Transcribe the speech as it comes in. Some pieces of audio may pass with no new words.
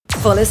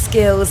Follow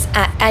Skills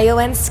at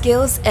AON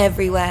Skills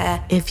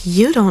everywhere. If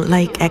you don't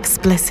like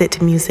explicit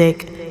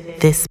music,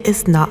 this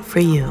is not for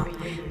you.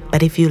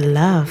 But if you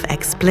love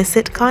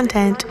explicit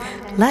content,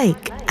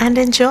 like and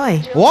enjoy.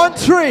 1,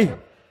 3.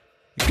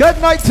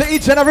 Good night to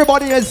each and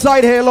everybody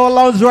inside Halo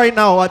Lounge right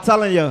now, I'm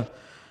telling you.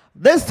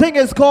 This thing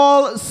is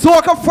called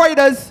Soca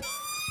Fridays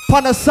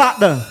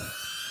Panasatna.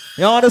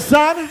 You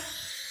understand?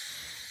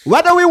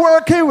 Whether we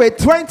working with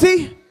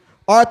 20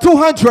 or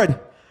 200,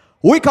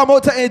 we come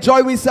out to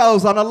enjoy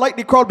ourselves and unlike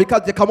the crowd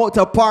because they come out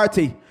to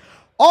party.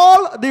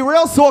 All the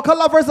real soca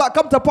lovers that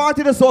come to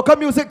party the soca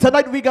music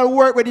tonight, we gonna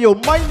work with you.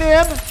 My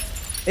name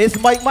is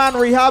Mike Man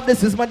Rehab.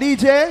 This is my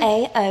DJ.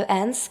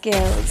 AON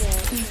Skills.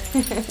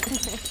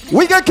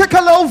 We gonna kick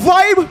a little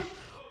vibe.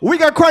 We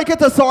gonna crank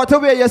it a sort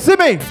of way. You see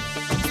me?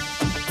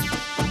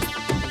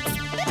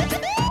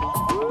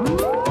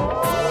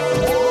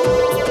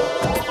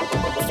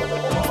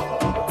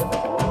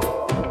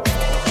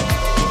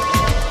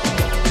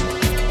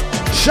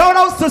 Shout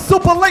outs to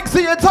Super Links,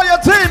 the entire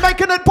team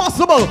making it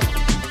possible.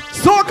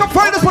 Soca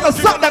Fridays for the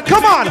Sunday,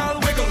 come on.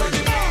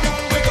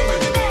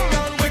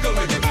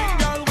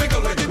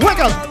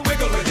 Wiggle,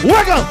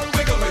 wiggle,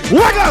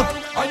 wiggle.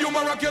 Are you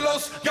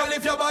miraculous? Girl,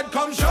 if you're bad,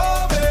 come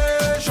show me.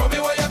 Show me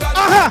what you got.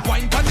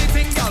 Wine pon the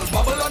thing, girl.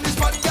 Bubble on the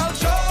spot, girl.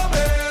 Show me.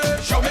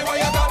 Show me what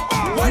you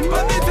got. Wine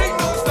pon the thing,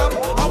 don't stop.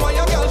 I want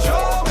you, girl.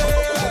 Show me.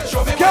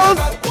 Show me what you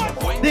got.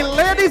 The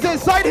ladies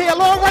inside here,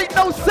 all right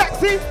now,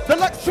 sexy. They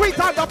look sweet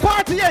on the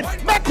party end.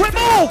 Make we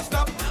move.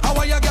 How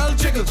are you, girl?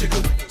 Jiggle,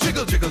 jiggle,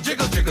 jiggle, jiggle,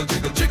 jiggle, jiggle,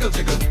 jiggle, jiggle,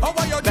 jiggle. How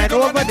are you? Bend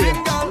over there.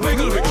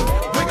 Wiggle, wiggle,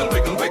 wiggle,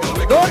 wiggle, wiggle,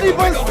 wiggle. Don't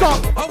even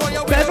stop.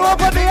 Bend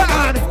over there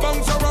and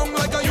bounce around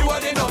like you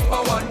are the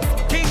number one.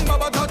 King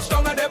Baba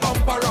touchdown and they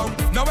bump around.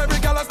 Now every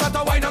girl has start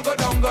to whine and go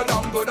down, go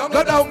down, go down,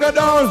 go down, go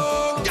down.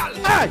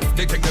 Hey.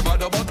 They think they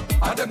bad about,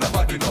 and them not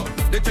bad enough.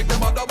 They think they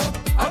mad about,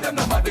 and them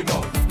not mad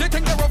enough. They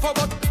think they rough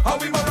about, how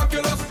we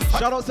miraculous.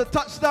 Shout out to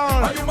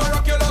Touchdown. Are you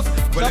miraculous?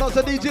 Shout out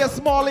to DJ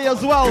Smalley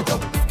as well.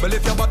 Well,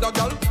 if you're bad a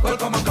girl, well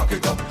come and cock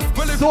it up.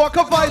 Well, if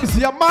Soca vibes,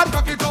 you man.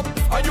 Cock it up.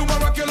 Are you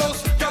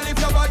miraculous? Girl, if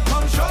you're bad,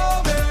 come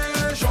show me.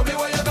 Show me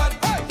what you got.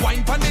 Hey.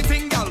 Wine pon the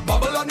thing, girl.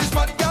 Bubble on the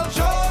spot, girl.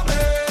 Show me.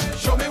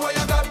 Show me what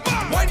you got.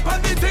 Wine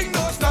pon the thing,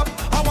 don't stop.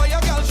 How are you,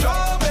 girl?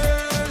 Show me.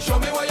 Show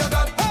me what you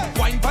got. Hey.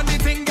 Wine pon the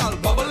thing, girl.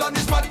 Bubble on the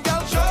spot,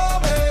 girl. Show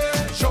me.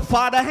 Show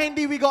Father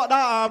Handy, we got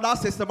that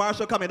Sister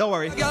Marshall coming, don't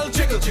worry. Girl,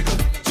 jiggle, jiggle,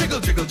 jiggle,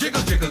 jiggle,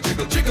 jiggle, jiggle,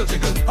 jiggle, jiggle,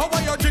 jiggle. How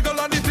are you jiggle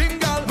on the thing,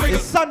 girl? Wiggle.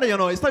 It's Sunday, you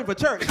know, it's time for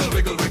church. Wiggle,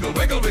 wiggle, wiggle,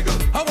 wiggle, wiggle.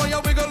 How are you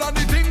wiggle on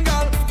the thing,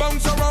 girl?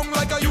 Bounce around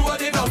like you are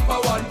the number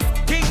one.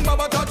 King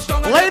Baba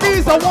touchdown.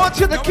 Ladies, I want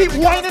you to keep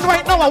whining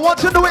right now. I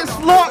want you to do it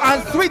slow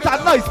and sweet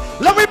and nice.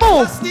 Let me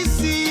move.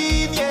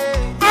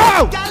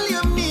 Oh!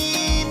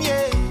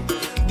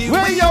 The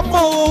way you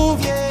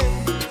move,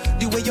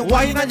 the way you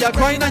whine and you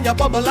grind and you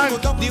bubble and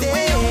the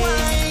way you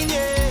whine,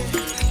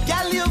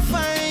 girl, you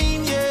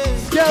fine,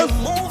 you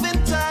move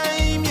in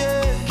time,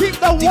 keep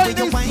the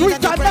whining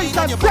sweet and nice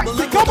and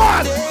sexy. Come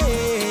on.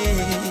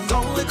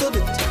 Down little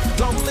bit,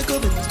 down little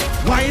bit.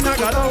 Whine and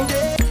go down.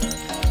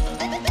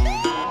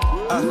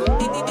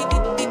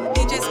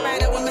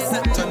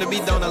 Turn the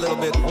beat down a little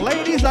bit.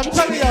 Ladies, I'm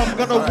telling you, I'm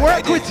gonna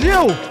work with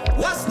you.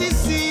 What's the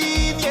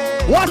scene,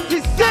 yeah? What's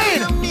the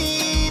scene?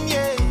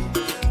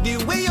 The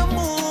way you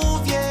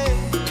move, yeah.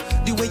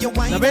 The way you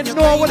whine, I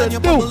know what to do.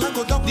 The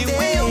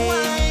way you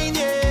whine,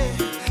 yeah.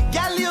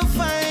 Girl, you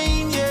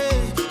fine, yeah.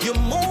 You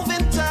move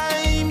in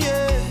time,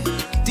 yeah.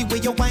 The way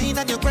you whine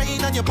and you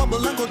grind and you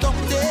bubble and go down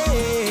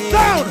there.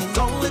 Down,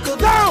 down, little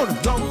bit, down,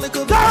 down,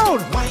 little bit. Down.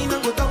 Whine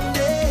and go down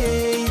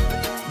there.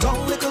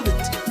 Down, little bit,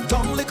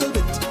 down, little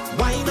bit.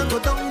 Whine and go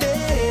down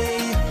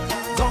there.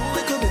 Down,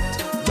 little bit,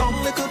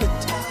 down, little bit.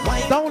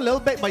 Whine. Down a little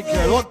bit, my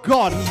girl. Oh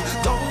God.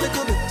 Down,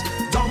 little bit.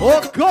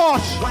 Oh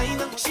gosh.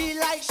 She like,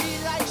 right,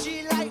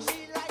 she like,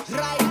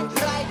 right.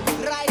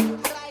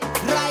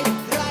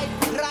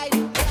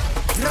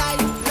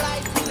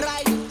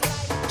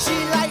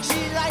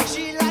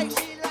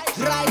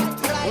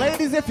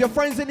 Ladies, if your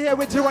friends in here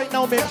with you right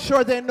now, make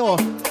sure they know.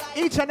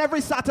 Each and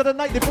every Saturday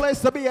night, the place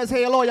to be is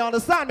Halo, you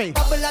understand me?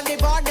 Bubble on the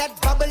bonnet,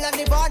 bubble on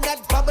the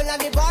bonnet, bubble on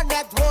the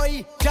bonnet,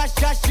 boy. Just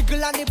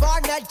jiggle on the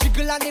bonnet,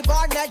 jiggle on the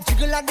bonnet,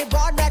 jiggle on the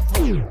bonnet.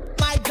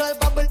 My girl,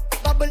 bubble,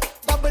 bubble,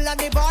 bubble on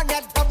the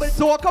bonnet, bubble.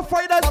 Soca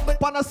Fridays,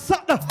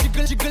 Panasatna.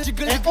 Jiggle, jiggle,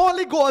 jiggle. It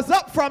only goes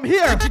up from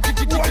here. That's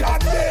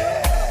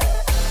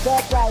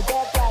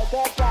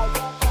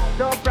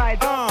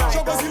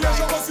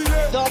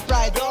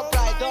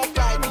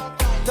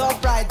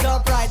right.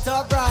 Don't pride.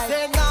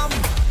 Say nom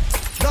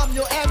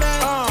you aimé.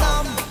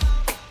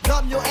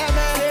 Nom you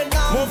aimé.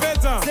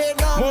 Say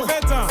nom.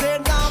 Say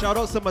nom. Shout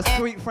out to my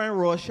sweet friend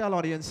Rochelle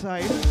on the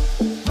inside.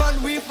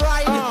 Man, we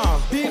fried.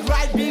 Big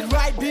ride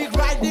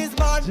this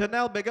man.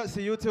 Janelle, big ups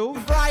to you too.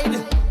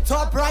 Fried.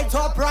 Top right. She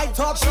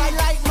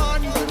like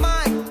man,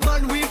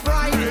 we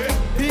fried.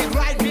 Big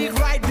ride this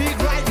man.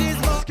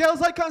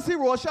 Skills, I can't see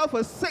Rochelle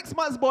for 6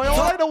 months, boy.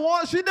 All I don't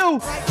want she do.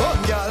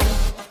 Come, girl.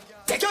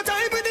 Take your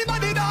time with the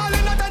body,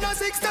 darling. Not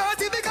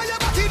 6:30 because you're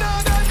back in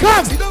order.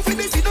 Come. Sit down for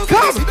the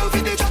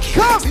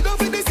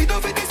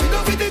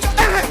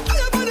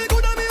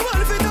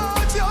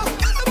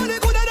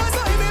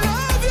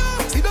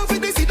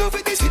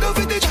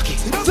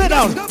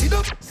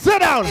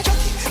down.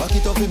 Back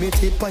it up with me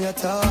tip on your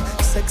tar.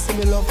 Sexy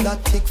me love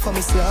that kick for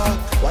me slack.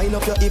 Wind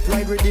up your hip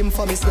ride rhythm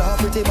for me slack.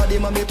 Pretty body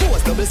man me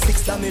pose double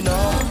six for me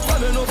now.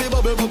 Follow no be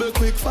bubble bubble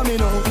quick for me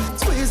now.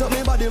 Squeeze up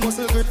me body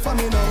muscle grip for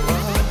me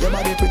now. Your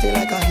body pretty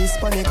like a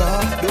Hispanic.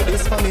 Do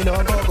this for me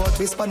now. Go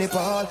twist for me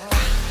Paul.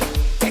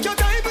 Take your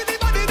time with the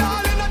body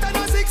darling. Not at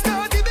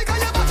 6:30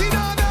 because your body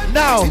darling.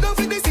 Now. Sit down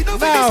for this, sit down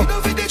for this, sit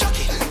down for this,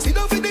 sit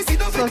down for this, sit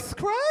down for this.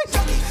 Subscribe.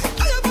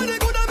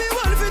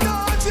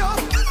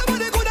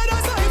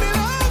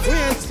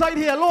 Inside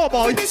here, low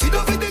boy.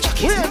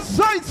 We're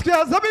inside,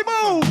 skills. Let me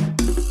move.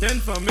 Jeune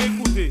femme,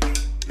 écoutez,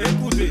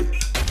 écoutez,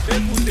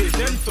 écoutez,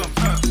 jeune femme.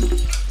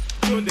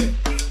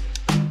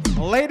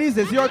 Ladies,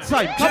 it's your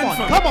time. Come on,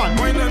 come on.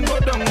 Wine and go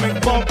down,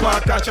 make bumper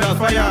catch a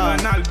fire,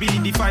 and I'll be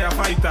the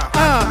firefighter.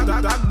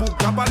 That book,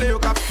 kapale yo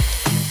kap.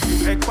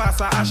 Ek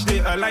passe à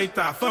acheter un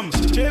lighter. Femme,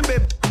 chebe.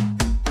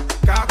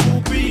 Ka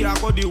coupi,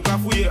 akodi ou ka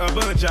fouiller un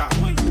banja.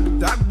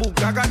 That book,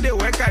 kagade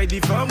wek ay di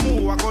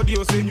femme akodi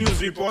ou se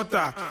news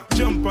reporter.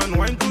 Jump and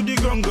wine to the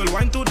jungle,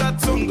 wine to that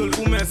jungle.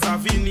 Ou men sa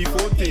fini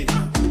fote.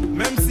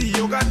 Même si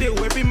yo gade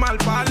ou epi mal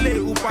parler,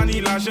 ou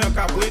pani l'argent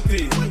ka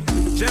prêter.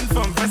 Jeune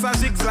femme, fais ça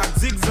zigzag,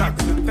 zigzag.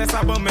 Fais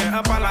ça bon mais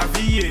un pas la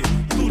vie.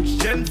 Toute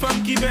jeune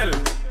femme qui belle.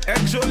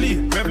 Ek jolie,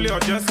 même les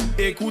just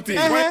écoutez.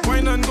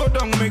 Wine and go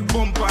down, make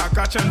bumper,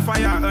 catch and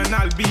fire, and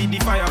I'll be the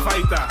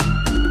firefighter.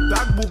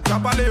 That book,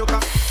 kapale yo ka.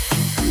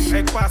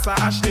 Ek passe à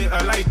acheter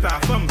un lighter.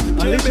 Femme,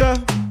 Alicia.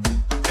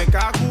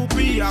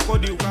 Alicia,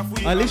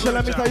 Alicia,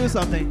 let me tell you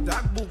something.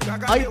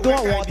 I don't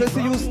want to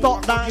see you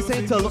stop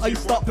dancing till I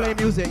stop playing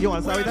music. You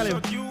understand what I'm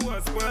telling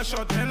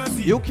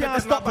you? You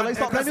can't stop till I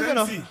stop playing music, you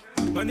know?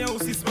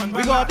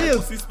 We got a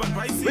deal.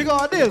 We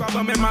got a deal.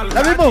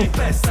 Let me move.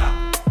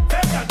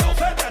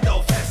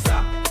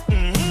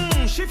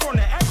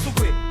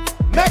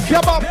 Make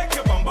your bum.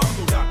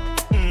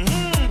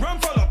 Run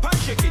for the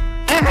punch, shake it.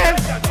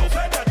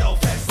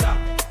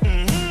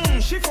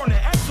 Shift on the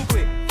X to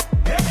quick.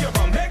 Make your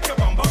bum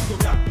go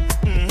down.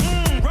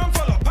 Run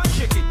for the punch,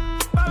 shake it.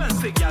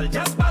 Balance it, girl,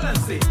 just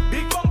balance it.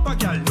 Big bumper,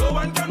 girl, no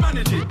one can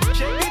manage it.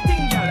 Shake the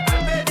thing, girl,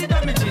 and bear the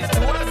damages.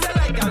 Do I say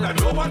like girl, and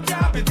no one can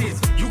have it is.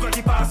 You got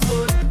the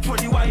password for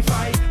the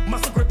Wi-Fi.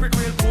 Must grip it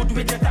real good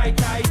with your tight.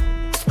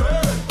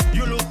 Skirt,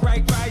 you look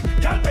right.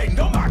 Girl, bang,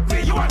 no back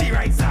way, you are the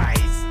right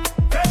size.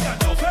 Feather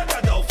dough,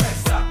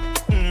 fessa.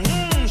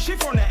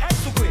 Shift on the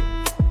X to quick.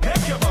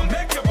 Make your bum go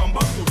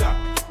down.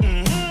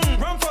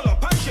 Run for the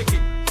punch, shake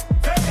it.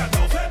 Feather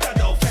dough,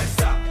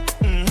 fessa.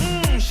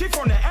 Shift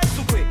on the X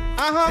to quick.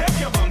 Make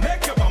your bum.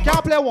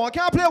 Can't play one,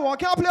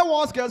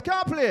 girls,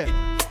 can't play.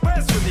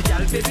 Press to me,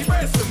 girl, baby,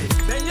 press to me.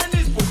 Then your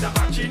knees put the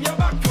back in your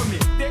back for me.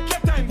 Take your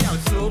time, girl,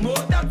 slow mo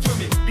that for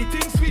me. The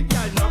thing sweet,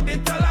 girl, knock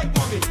it like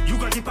mommy. You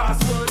got the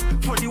password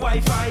for the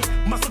Wi-Fi.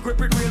 Must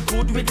grip it real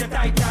good with your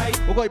tight.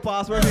 We're going to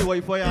password the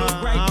Wi-Fi.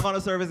 I'm on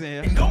the service in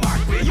here. No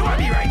back way, you are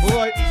the right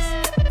Right.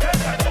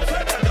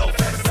 Feather dough,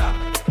 fessa.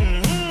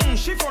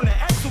 Shift on the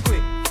X to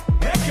quick.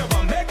 Make your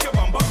bum go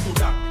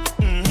down.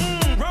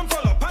 Run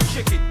for the punch,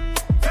 shake it.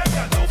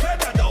 Feather dough,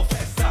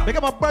 fessa. Make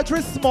up my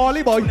brethren,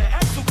 Smalley boy. On the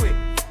X to quick.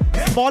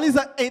 Smalley's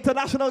an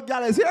international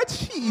gal. Is here?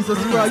 Jesus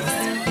Christ.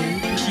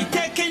 She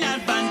taking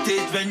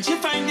advantage when she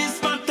find this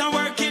spot and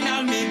working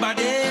on me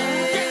body.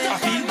 I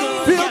feel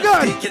good. Feel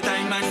good. Take your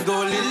time and go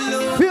little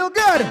low. Feel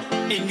good.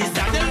 In the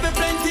saddle with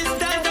plenty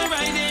style and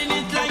riding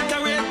it like a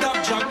red top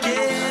jockey.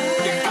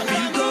 I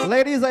feel good.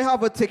 Ladies, I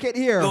have a ticket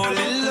here. Go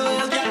little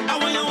low, girl. I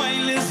want you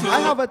wine slow. I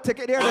have a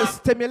ticket here to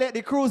stimulate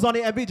the cruise on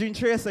the MV Dream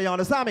Tracer. You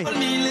understand me? Hold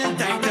me little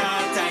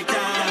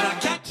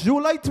tighter.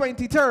 July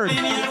 23rd.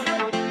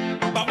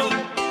 Bubble.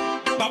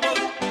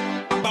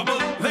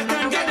 Let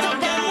them get down,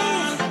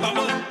 girl.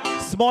 Bubble.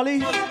 Smalley,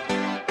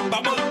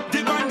 Bubble.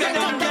 Dip and get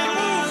down,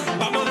 girl.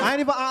 Bubble. I ain't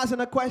even asking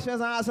the questions.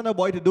 I asking the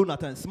boy to do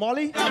nothing.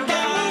 Smalley,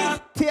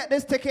 take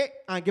this ticket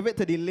and give it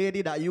to the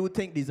lady that you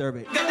think deserve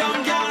it. Get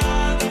down, girl.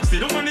 See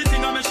the funny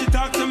thing I make she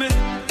talk to me.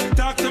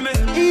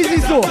 Easy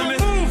so.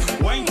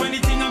 Wine funny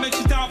thing I make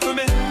she talk for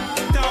me.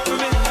 Talk for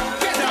me.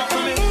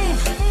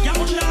 Yeah,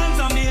 put your hands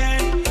on me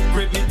head.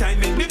 Grip me tight,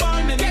 make me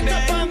ball, make me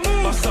bend.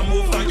 Bust some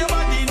move on your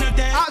body in a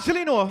day.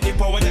 Actually, no. The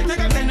power that take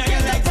a 10 of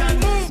your legs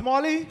and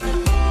Smalley,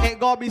 ain't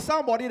gonna be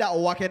somebody that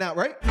walking out,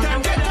 right?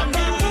 get down,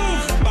 girl.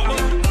 Bubble.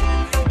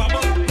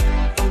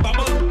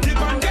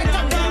 Dip and get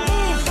down,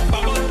 girl.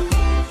 Bubble.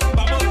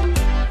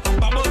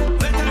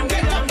 Let them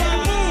get down,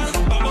 girl.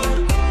 Bubble.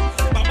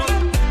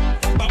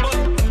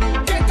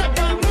 Get up,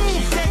 girl.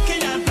 She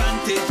taking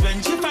advantage when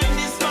she find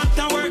this spot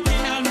and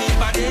working on me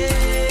body.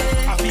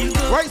 I feel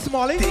good. Right,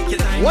 Smalley? Take your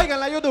time. What you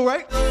gonna let you do,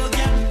 right?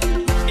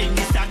 In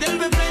the saddle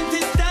with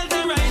plenty style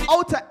and ride.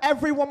 Out to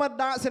every woman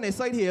dancing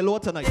inside here,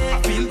 Lord, tonight.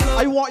 I feel good.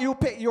 I want you to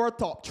pick your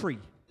top 3.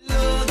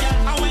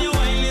 I want you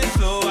winding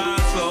slower,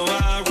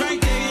 right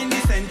there in the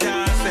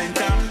center.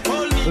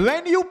 Hold me.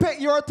 When you pick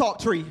your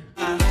top 3,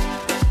 I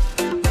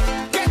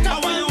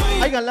want you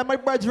winding I gonna let my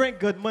brethren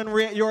Goodman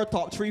rate your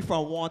top 3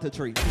 from 1 to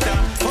 3.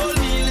 hold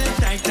me a little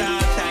tighter. Girl,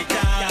 I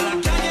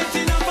can't get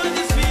enough of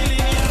this feeling,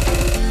 yeah.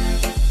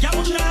 Yeah,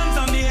 put your hands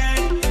on me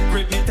head.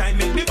 Grip me tight,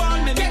 make me ball,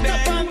 make me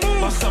bend.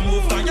 Bust some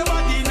move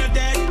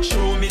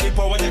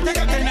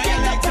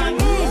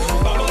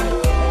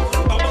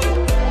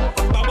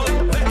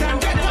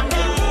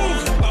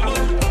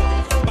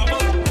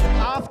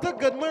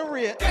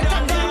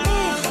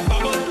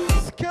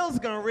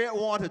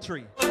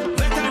 3. Let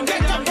them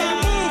get up,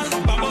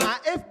 girl. Bubble. And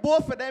if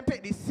both of them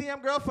pick the same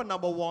girl for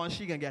number 1,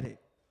 she can get it.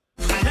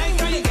 I like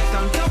how you get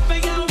on top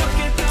and you work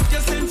it up.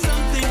 Just send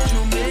something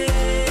to me.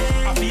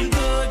 I feel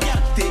good,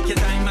 yeah. Take your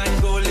time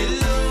and go little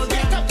low.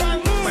 Get up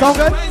and move. Sound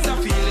good? My eyes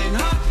are feeling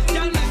hot.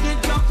 Y'all make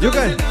it drop. You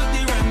good?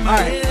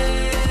 Alright. I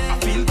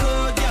feel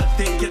good, yeah.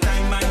 Take your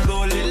time and go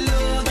little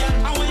low.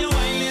 Yeah. I want you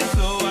whining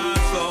slower,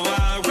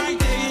 slower. Right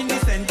there in the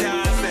center,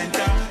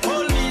 center.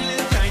 Hold me a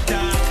little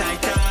tighter,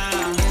 tighter.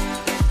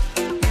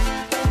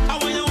 I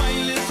want you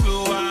whining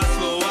slower,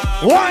 slower.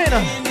 Whine. Right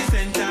there in the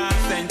center,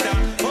 center.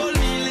 Hold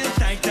me a little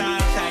tighter,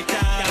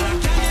 tighter. Yeah, I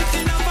can't get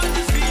enough of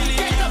this feeling.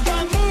 Get up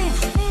and move.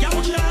 Yeah,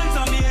 put your hands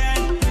on me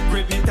head.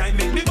 Grip me tight,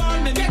 make me ball,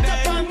 make me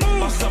beg.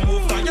 Bust a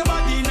move, got your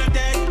body in a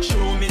dead.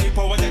 Show me the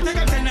power that take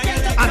a 10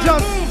 again. And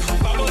just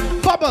bubble,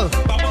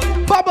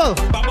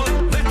 bubble.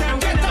 Let them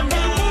get up and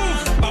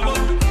move. Bubble.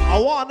 I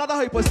want another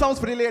hyper sounds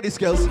for the lady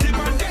skills.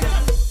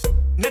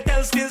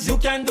 Nettle skills, you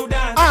can do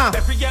that.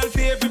 Every girl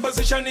favorite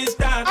position is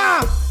that.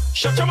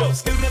 Shut your mouth,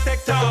 skills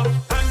detector.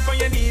 Hand for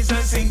your knees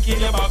and sink in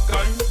your back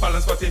and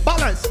balance body.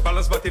 Balance.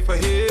 Balance body for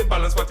here,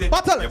 balance body.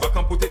 Battle. Your back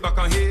and put it back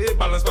on here,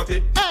 balance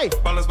body. Hey.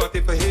 Balance body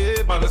for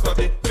here, balance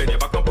body. Then your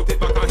back and put it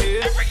back on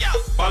here.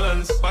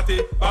 Balance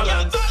body,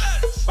 balance.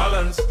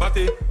 Balance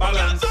body,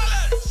 balance.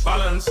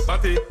 Balance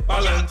body,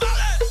 balance.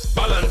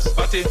 Balance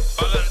body,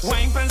 balance.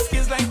 Wine pan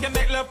skills like you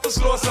make love to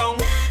slow song.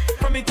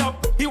 From it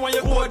up, he want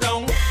you go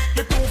down.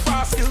 You're too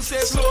fast, skills say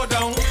slow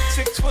down.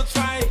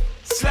 6'5",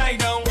 slide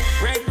down.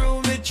 Red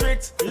room with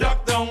tricks,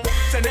 lock down.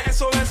 Send the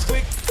SOS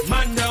quick,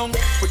 man down.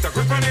 Put a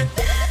grip on it,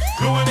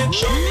 glue on it.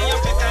 Show me your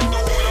fit and do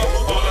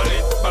all on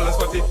it.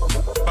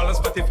 Balance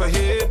body for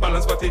here,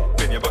 balance body.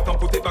 Then your back and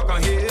put it back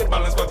on here,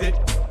 balance body.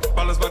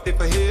 Balance body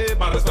for here,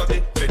 balance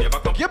body. Then your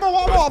back and Give me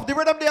one more of the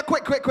rhythm there,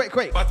 quick.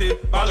 body,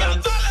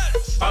 balance.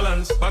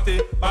 Balance,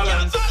 body,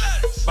 balance.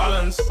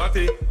 Balance,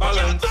 body,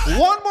 balance.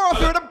 One more of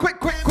the rhythm, quick.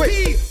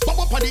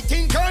 Bubble up on the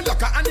thing, girl,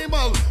 like an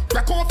animal.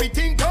 Crack off the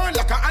thing, girl,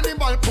 like an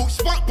animal. Push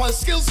back on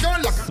skills, girl,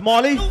 like a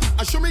Smalley,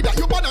 and show me that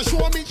you bad and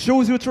show me.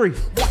 choose you 3.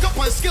 Walk up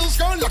on skills,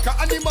 girl, like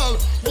an animal.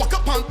 Walk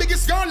up on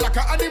biggest girl, like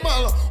an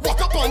animal.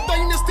 Walk up on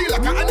dynasty,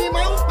 like an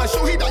animal. And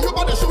show he that you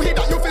bad and show he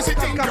that you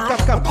visiting, girl.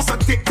 Come. Bust a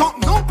TikTok,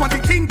 no on the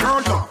thing,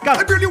 girl. Come.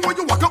 I really want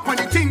you walk up on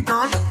the thing,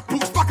 girl.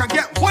 Push back and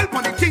get wild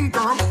on the thing,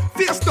 girl.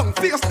 Face down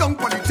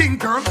on the thing,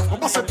 girl.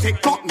 Bust a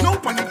TikTok, no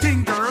on the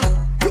thing, girl.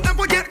 You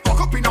ever get caught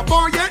up in a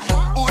bar yet?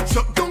 Or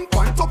jump down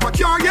on top of a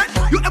car yet?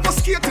 You ever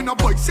skate in a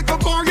bicycle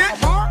bar yet?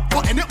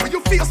 But in it when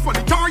you face for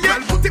the tar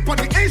yet? Put it on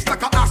the edge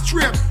like a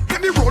ashtray.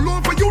 Let me roll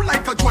over you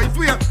like a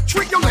driveway.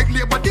 Treat you like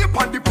labor day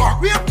on the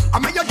parkway. I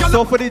make your girl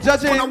So for the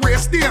judging, on a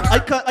race there. I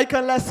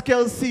can let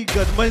skills see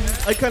Goodman.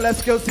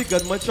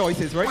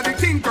 Choices, On right? the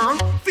thing, girl.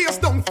 Face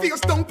down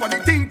on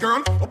the thing,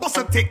 girl. Bust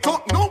a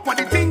TikTok, no on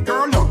the thing,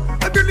 girl.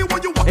 I really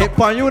want you walk Hey, up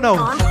pan you now.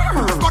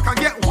 girl. Push back and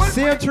get wild.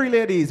 Same 3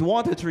 ladies,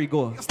 1 to 3,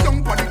 go.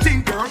 Down on the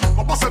thing, girl.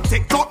 Bust a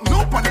TikTok, no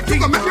on the thing,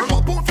 girl. Make you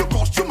pop off your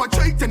costume and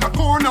tight in the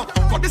corner.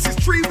 But this is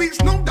 3 weeks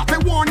now that I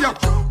warn you.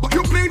 But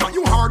you play that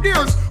you hard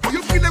ears. But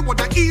you feel like what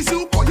the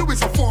easy for you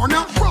is a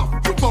foreigner. Bro,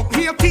 you bump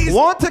here, tease.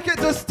 1 ticket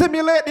to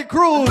stimulate the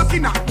cruise.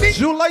 Looking at me.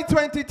 July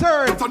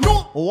 23rd. So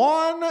no,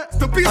 1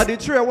 The beast. of the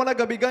 3 I wanna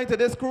be going to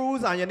this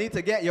cruise, and you need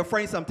to get your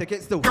friends some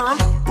tickets too. girl.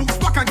 Push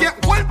back and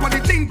get wild on the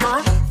thing,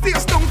 girl.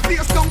 Face down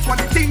on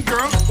the thing,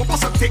 girl.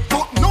 Bust a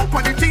TikTok, no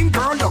on the thing,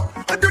 girl.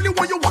 I really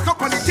want you walk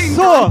up on the thing,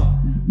 girl. So,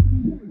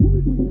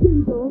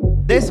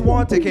 this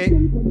 1 ticket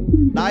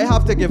that I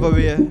have to give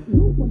away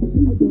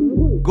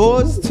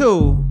goes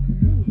to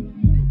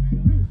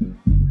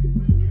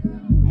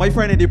my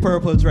friend in the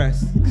purple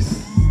dress.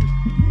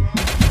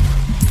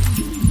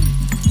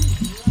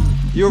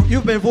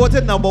 You've been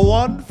voted number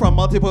 1 from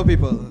multiple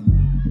people.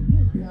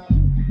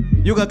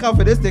 You gonna come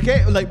for this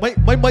ticket? Like my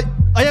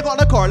I ain't got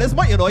the car. Let's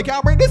you know I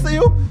can't bring this to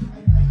you.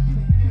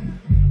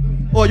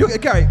 Oh, you can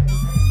carry.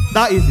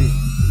 That easy.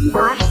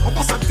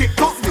 Bust a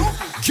TikTok, girl,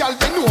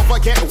 then over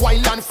get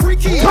wild and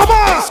freaky. Come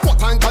on!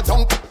 Squat and go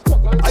down.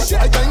 I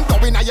ain't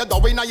going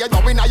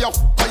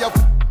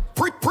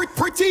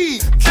pretty.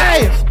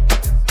 Hey!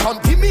 Come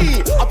give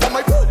me up on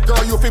my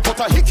girl, you feel put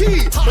a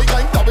hickey. We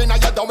going down,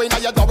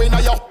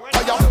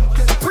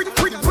 pretty.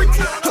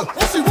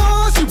 What she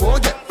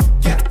want, get.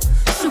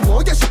 She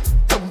want, get, she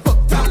dump up.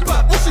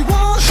 What she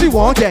want, She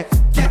won't get.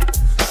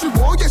 she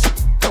want, get, she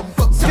dump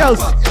up. Skills.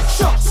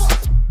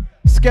 Shots.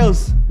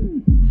 Skills.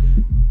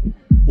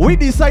 We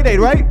decided,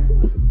 right?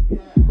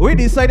 We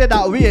decided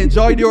that we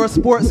enjoyed your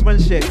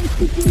sportsmanship.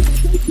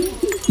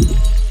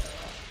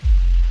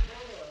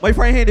 My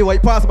friend Handy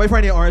White Pass, my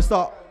friend here Orange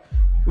Stop.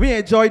 We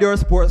enjoyed your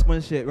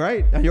sportsmanship,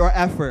 right? And your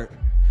effort.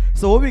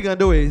 So what we're gonna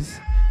do is,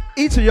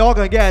 each of y'all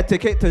gonna get a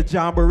ticket to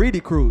Jamboree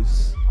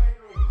Cruise,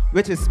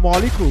 which is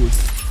Smalley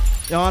Cruise.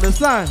 You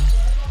understand?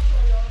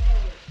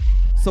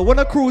 So when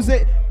a cruise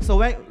it, so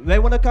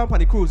when a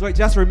company cruise, right?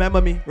 Just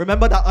remember me.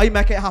 Remember that I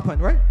make it happen,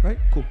 right? Right?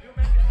 Cool.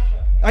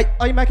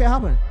 I make it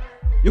happen.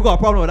 You got a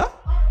problem with that?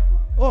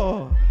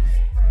 Oh.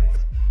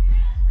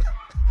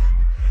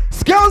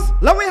 Skills,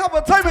 let me have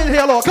a time in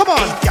here, Lord. Come on.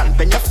 Girl,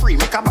 when you're free,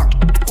 make a back.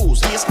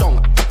 toes, face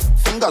down.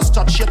 Fingers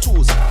touch your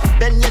toes.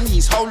 Bend your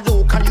knees, how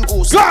low can you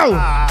go? Go!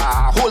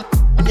 Hold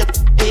your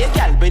hey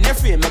girl, bend your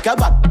frame, make a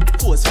back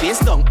pose, face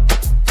down.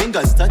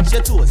 Fingers touch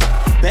your toes.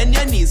 Bend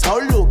your knees, how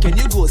low can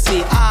you go?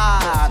 Say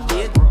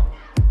babe.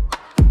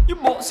 You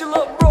bossy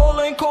look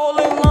brawling,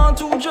 calling line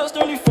to just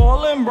nearly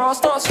falling. Bra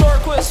start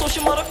quit, so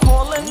she mother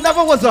calling.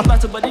 Never was a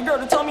better buddy girl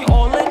to tell me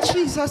all in.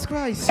 Jesus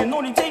Christ. You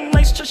know the thing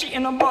nice, chushy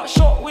in a box,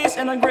 short waist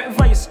and a great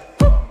vice.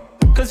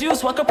 Cause you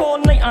swag up all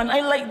night and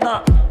I like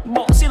that.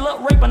 Bossy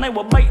look rape and I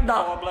will bite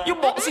that. You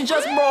bossy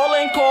just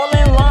brawling,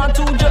 calling line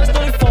to just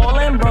nearly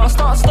falling. Bra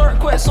start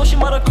quit, so she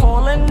mother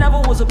calling. Never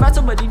was a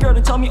better buddy girl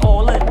to tell me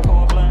all in.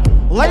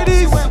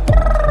 Ladies,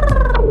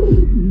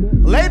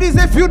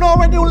 if you know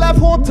when you left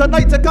home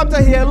tonight to come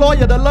to here, Lord,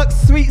 you the look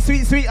sweet,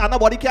 and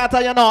nobody can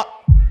tell you not.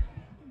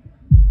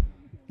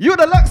 You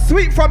the look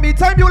sweet from the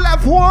time you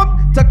left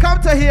home to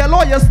come to here,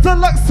 Lord, you still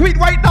look sweet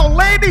right now.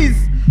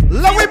 Ladies,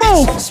 let me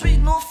move. So sweet,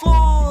 no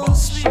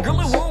flaws. Sweet girl,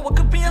 I want what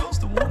could be else.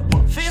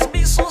 Face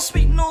be so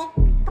sweet, no.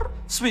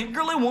 Sweet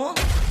girl, I want.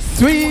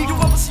 Sweet. You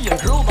ever see a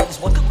girl that was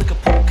walk up like a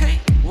poke?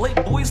 Late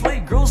boys,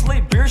 late girls,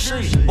 late beer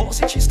shade.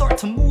 Bossy, she start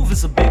to move,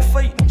 it's a big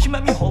fight. She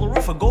met me holler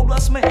off a God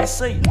bless me, I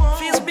say.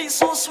 Face be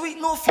so sweet,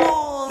 no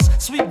flaws.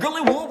 Sweet girl,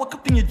 I want walk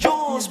up in your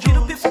jaws.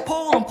 Peter pay for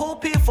pole and pole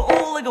pay for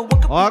all. I got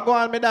walk up. Oh, go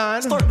on, me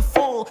down. Start to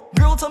fall.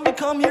 Girl, tell me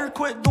come here,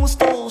 quick, don't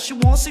stall. She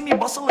want see me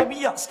bustle, let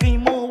me asking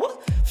more.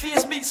 What?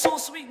 Face be so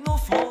sweet, no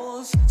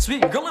flaws.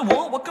 Sweet girl, I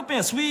want walk up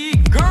in.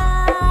 Sweet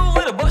girl,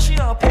 little butt, she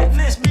a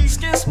pitness.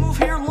 Skin smooth,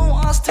 hair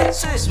long, ass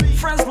tits.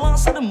 Friends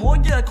lost in the more,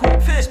 yeah,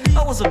 quick fit.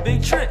 That was a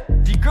big trick.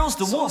 The girls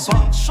the want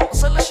back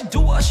shots. I let she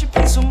do what she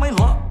please with my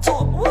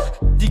laptop. What?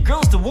 The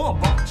girls the want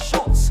back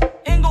shots.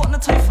 Ain't got no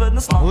time for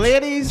this now.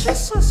 Ladies,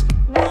 Jesus,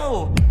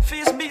 whoa.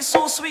 Face be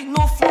so sweet,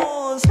 no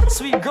flaws.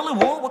 Sweet girl, I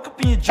want walk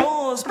up in your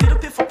jaws. Peter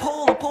pay for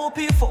pole, a pole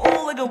pay for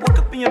all. I got walk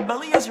up in your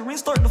belly as your ring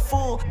start to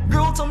fall.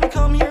 Girl, tell me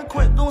come here,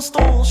 quick, don't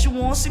stall. She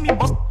want see me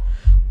bust.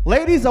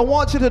 Ladies, I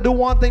want you to do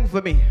one thing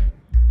for me.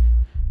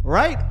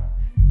 Right?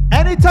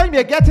 Anytime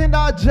you get in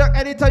that jerk,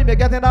 anytime you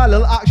get in that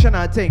little action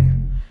and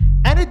thing,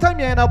 anytime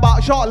you're in a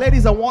back shot,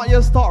 ladies, I want you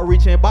to start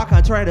reaching back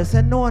and trying to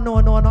say, no,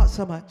 not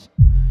so much.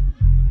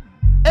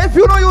 If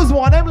you know you was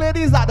one of them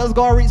ladies that just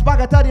go reach back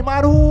and tell the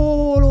man,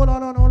 oh,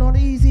 no,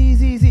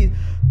 easy.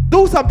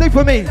 Do something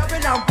for me.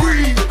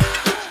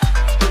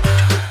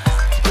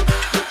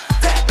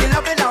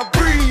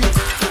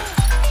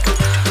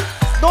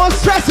 Don't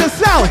stress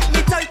yourself.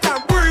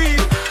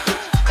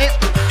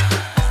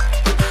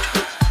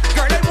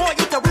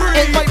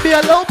 It might be a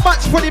little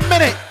much for the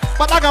minute,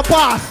 but I can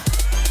pass.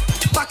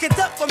 Back it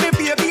up for me,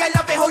 baby. I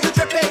love it how you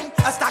dripping.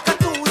 A stack of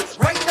tools,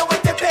 right now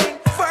it's dipping.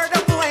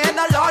 Furthermore, and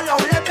a long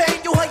living.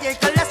 You high in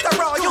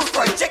cholesterol, you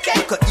fried chicken.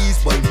 You could ease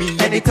by me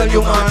anytime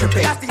you want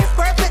tripping. That's the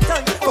perfect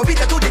time for me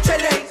to do the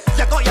chilling.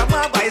 You got your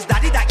man by his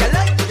daddy that you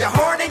like. You're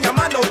horny, your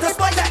man notice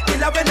why that you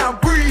loving and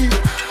breathe.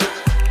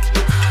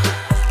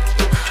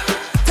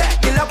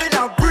 Take you loving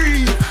and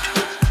breathe.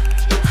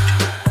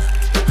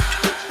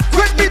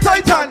 Grip me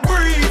tight and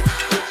breathe.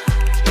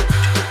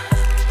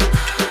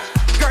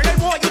 Girl, I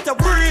want you to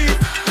breathe.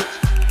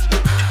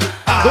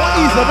 Don't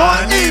ease.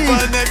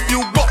 Even if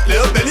you got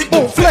little belly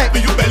boom flex,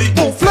 with you belly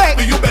boom flex,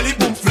 with you belly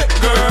boom flex,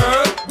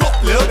 girl.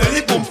 Got little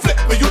belly boom flex,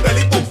 with you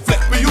belly boom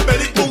flex, with you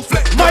belly boom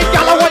flex. My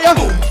gal, I want you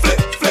boom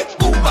flex,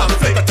 boom and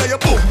flex. I tell you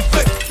boom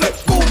flex,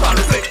 boom and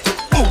flex,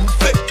 boom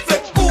flex,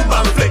 boom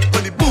and flex.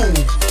 When the boom,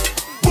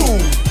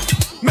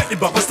 make the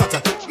bumper starter,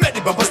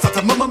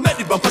 mama, make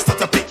the bumper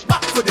starter. Pick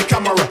back for the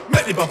camera,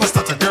 make the bumper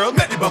starter, girl,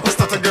 make the bumper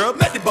starter, girl,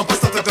 make the bumper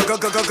starter. Go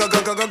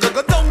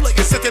down like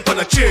you sit up on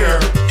a chair.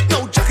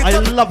 I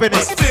love it.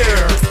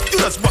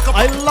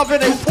 I love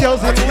it.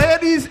 Skills and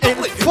ladies in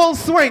full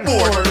swing.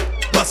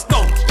 Bust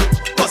down.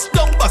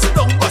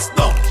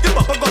 Your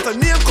papa got a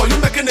name, call you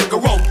making it go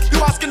wrong.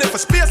 You asking it for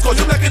space, call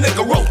you making it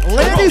go wrong.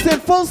 Ladies in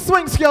full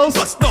swing skills.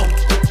 Bust down.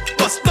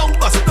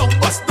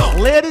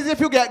 Ladies, if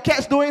you get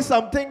catch doing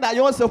something that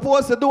you're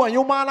supposed to do and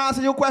you might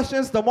answer your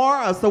questions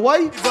tomorrow as to why.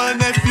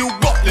 Even if you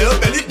got little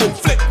belly boom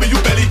flick, with you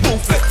belly boom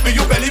flick, with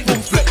you belly boom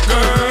flick,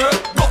 girl.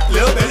 Got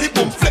little belly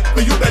boom flick,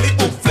 with you belly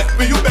boom flick,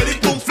 with you belly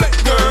boom flick,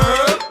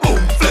 girl. Boom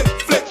flick,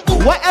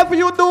 boom. Whatever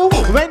you do,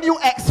 when you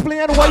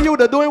explain what you're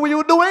doing,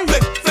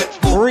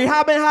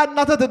 rehabbing had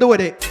nothing to do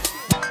with it.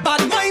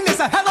 Bad mind is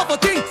a hell of a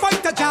thing.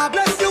 Fight the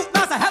jobless you,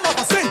 that's a hell of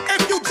a sin.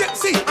 If you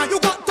gypsy and you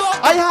got dog,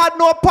 I had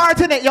no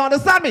part in it, you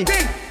understand me?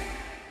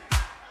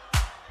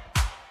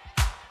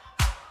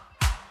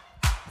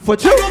 For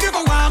you. I don't give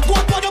a damn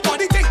what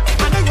nobody think.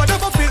 And I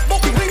whatever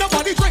Facebook behind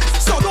nobody drink.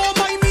 So don't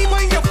mind me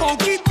when you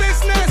funky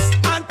business.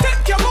 And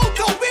take your mouth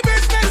out be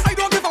business. I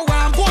don't give a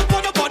damn what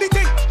nobody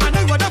think. And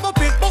I whatever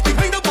Facebook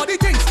behind nobody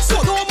think.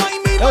 So don't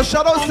mind me. Yo,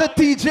 shout out to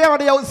TJ on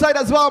the outside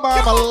as well, man.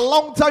 I'm a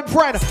long time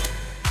friend.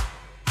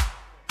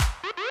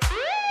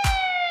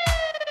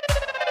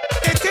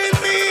 It ain't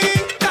me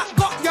that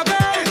got your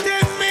girl. It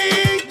ain't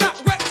me that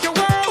wrecked your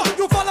world. But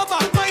you follow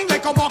back mine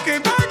like a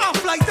mockingbird. I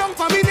fly down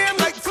for me name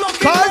like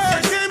Flocky Bird.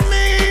 It ain't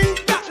me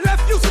that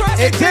left you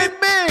stressed. It ain't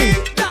me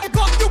that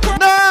got you burned.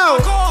 No.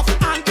 Back off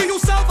and give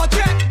yourself a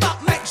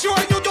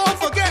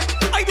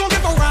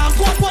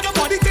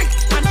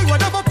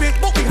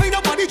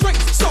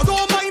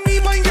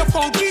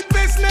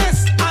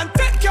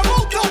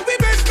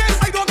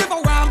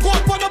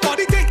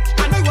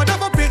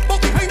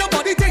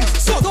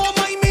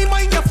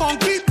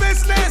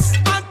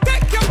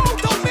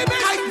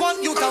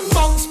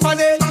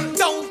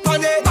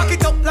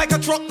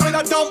truck with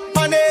a dump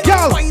on it.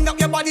 Girl. Wind up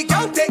your body,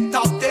 girl, take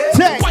top there.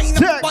 Take, Wind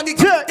up your take, body,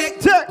 take, girl,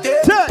 take,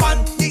 there. take.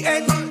 On the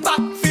end, back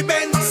fi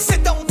bend.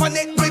 Sit down on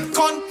it with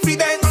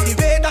confidence. The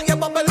way that you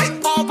bubble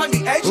it up on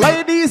the edge.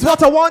 Ladies,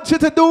 what I want you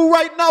to do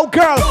right now,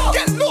 girl.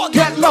 Get low,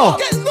 Get low.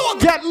 get low,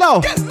 Get low.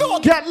 get low,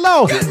 Get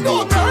low. get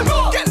low,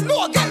 girl. Get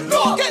low, get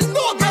low, get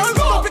low,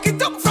 girl. Pick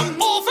it up from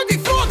off of the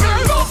floor,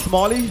 girl.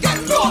 Smalley,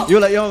 Get low. you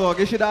like young,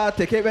 get you that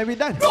ticket when we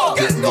done.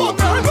 Get low,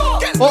 girl.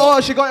 Get low.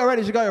 Oh, she got it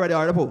ready. She got it ready.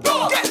 All right, the pool.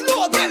 Get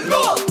low, get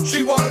low.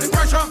 She want the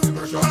pressure,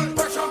 pressure,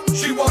 pressure.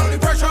 She want the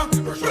pressure,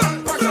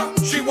 pressure,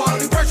 pressure. She want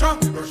the pressure,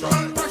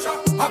 pressure, pressure.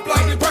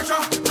 Apply the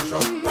pressure,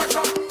 pressure,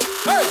 pressure.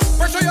 Hey,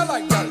 pressure you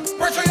like, girl.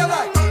 Pressure you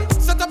like.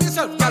 Set up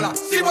yourself, girl.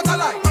 See what I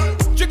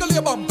like. Jiggle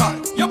your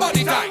bumper, your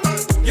body tight.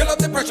 You love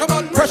the pressure,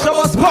 but Pressure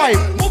must pipe.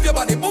 Move your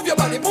body, move your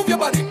body, move your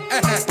body.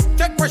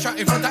 Take pressure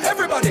in front of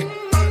everybody.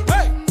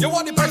 Hey, you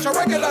want the pressure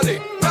regularly.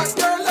 That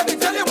girl, let me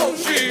tell you about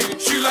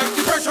she like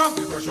the pressure,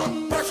 pressure,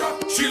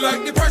 pressure. She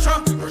like the pressure,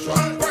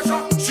 pressure,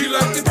 pressure. She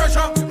like the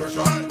pressure,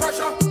 pressure,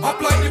 pressure.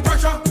 Apply the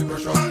pressure,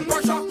 pressure,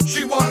 pressure.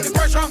 She want the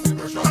pressure,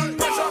 pressure,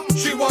 pressure.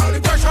 She want the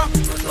pressure,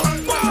 pressure,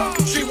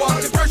 pressure. She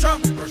want the pressure,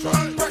 pressure,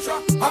 pressure.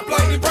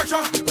 Apply the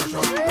pressure,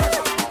 pressure,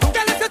 pressure.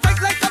 Girl, if you tight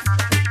like that,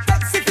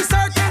 that's if you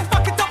certain.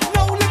 Back it up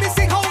now, let me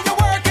see how you're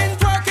working.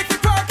 Twerk if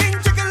you're twerking,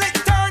 jiggle it,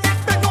 turn it,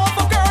 bend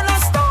over, girl,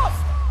 and stop.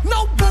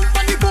 Now boom,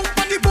 bunny, boom,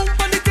 bunny, boom,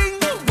 bunny, ding,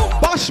 boom.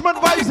 Bashman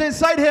vibes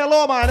inside here,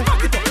 low man.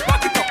 Back it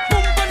up,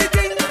 boom, bunny,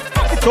 ding.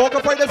 Back it up, Talk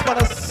about this,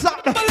 but a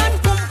suck. balance,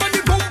 boom,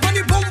 bunny, boom,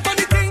 bunny, boom,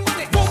 bunny, ding,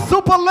 boom.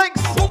 Super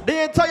Links,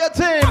 the entire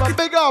team.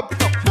 Big up.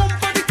 Boom,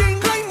 bunny, ding,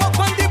 climb up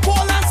on the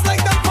pole and slide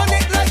down on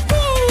it like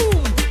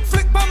boom.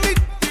 Flick on me,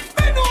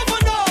 bend over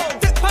now.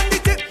 Dip on the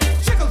tip,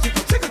 jiggle,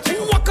 jiggle, jiggle,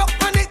 jiggle. Walk up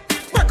on it,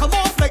 break 'em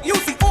off like you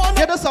see on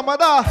Get us some of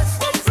that.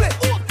 Bum flip,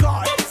 oh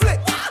God, bum flip.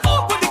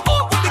 Open it,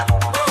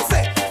 bounce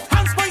it.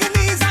 Hands by your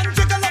knees and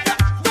jiggle up that.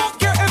 Don't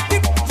care if the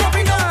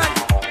dropping on.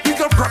 You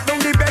can rock down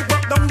the bed,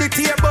 rock down the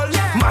table.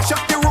 Mash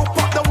up the rope,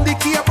 pop down the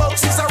cable.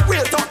 She's a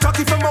real talk,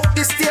 talkie from out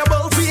this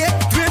table.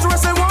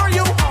 Dangerous, I warn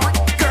you.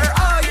 Girl,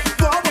 I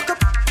walk up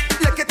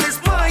like it is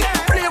mine.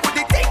 Play with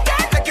the thing,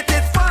 like it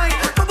is fine.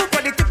 Bubble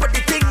on the tip of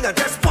the thing, and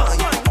that's fine.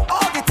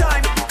 All the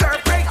time, girl,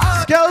 break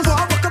up. Skills.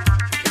 Walk up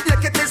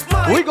like it is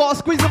mine. We gonna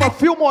squeeze them a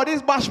few more of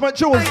these Bashman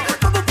tunes.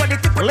 Bubble on the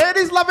tip of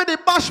Ladies loving the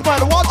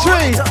Bashman. One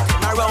tree.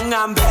 around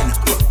and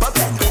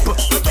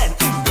bend.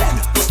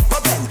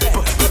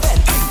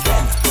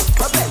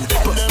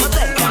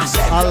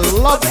 I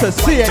love to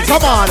see it.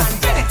 Come on.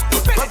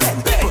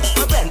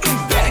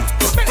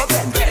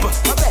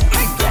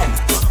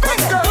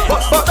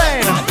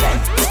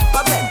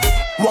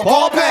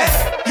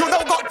 You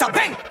know got to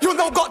bang. You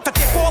know got to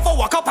take over,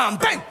 walk up and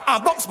bang.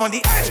 And bounce on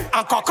the edge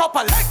and cock up a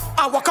leg.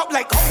 And walk up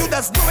like how you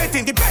just do it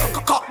in the bed.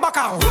 Cock back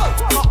and roll,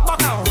 cock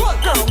back and roll.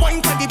 Girl,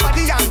 wind to the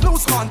body and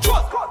lose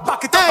control.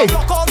 Back it up and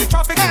block all the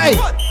traffic in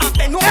the road.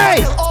 And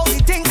then till all the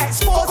thing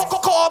exposed.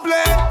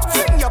 Cobbler,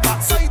 fling your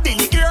backside in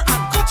the air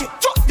and catch it.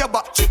 Drop your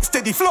butt cheeks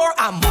to the floor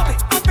and move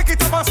it. And pick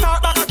it up and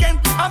start back again.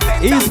 And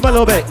then Ease my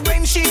little bit.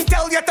 when she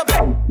tell you to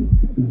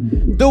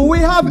bend. Do we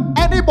have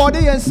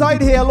anybody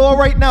inside here, low,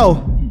 right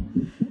now,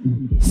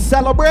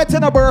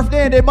 celebrating a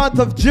birthday in the month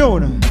of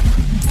June?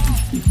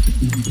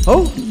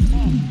 Oh,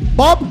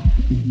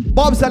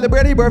 Bob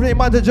celebrating his birthday in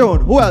the month of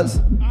June. Who else?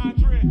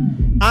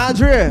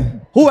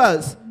 Andrea. Who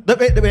else?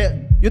 Wait.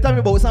 You tell me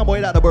about some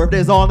boy that the birthday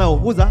is on now.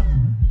 Who's that?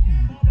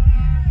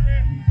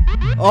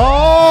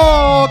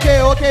 Oh, okay.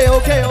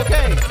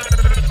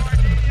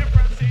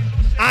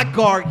 I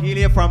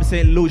Gargilia from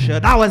St. Lucia.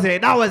 That was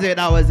it.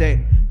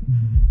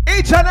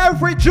 Each and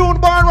every June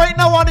born right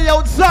now on the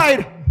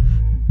outside.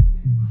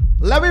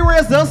 Let me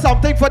raise little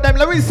something for them.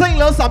 Let me sing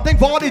little something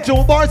for all the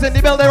June bars in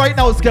the building right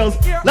now, Skills.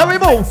 Let me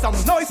move.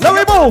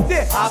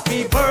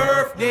 Happy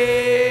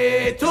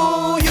birthday to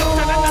you.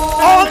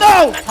 Oh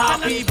no!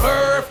 Happy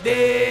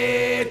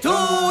birthday to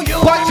you.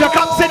 Put your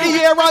cups in the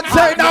air and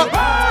say now.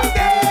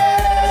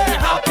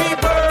 Happy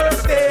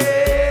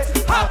birthday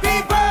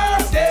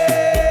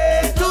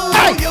to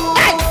you.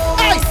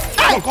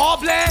 Hey.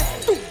 Goblin,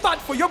 too bad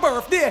for your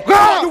birthday.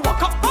 Girl. You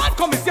walk up hard,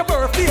 come it's your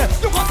birthday.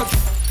 You got to.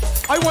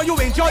 I want you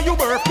enjoy your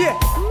birthday.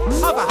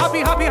 Have a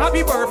happy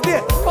birthday.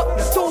 Put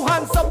your two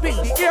hands up in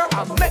the air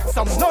and make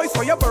some noise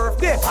for your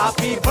birthday.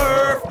 Happy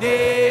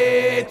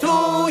birthday to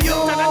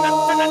you.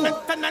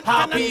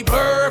 Happy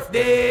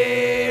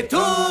birthday to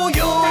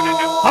you.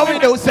 How we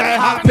do say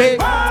happy?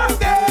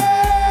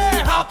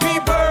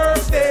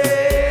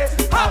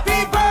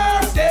 Happy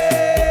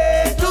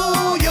birthday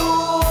to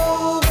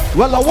you.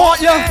 Well, I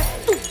want you.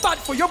 Too bad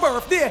for your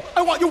birthday.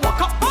 I want you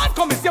walk up hard,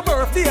 come it's your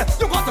birthday.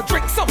 You got to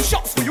drink some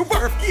shots for your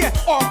birthday,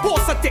 or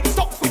post a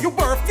TikTok for your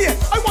birthday.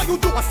 I want you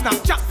do a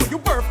Snapchat for your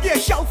birthday,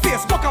 shell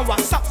Facebook and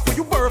WhatsApp for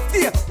your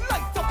birthday,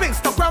 light up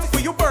Instagram for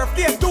your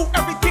birthday. Do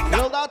everything that.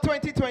 Build out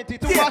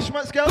 2022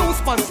 Bashman, Skills. Do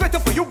sponsor Twitter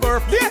for your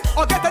birthday,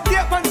 or get a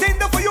date on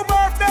Tinder for your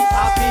birthday.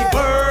 Happy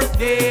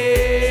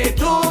birthday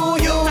to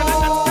you.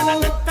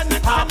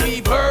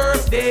 Happy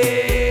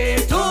birthday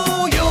to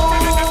you.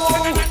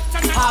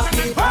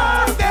 Happy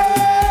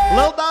birthday.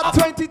 Build out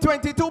 2022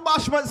 2022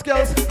 bashment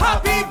skills.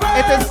 Happy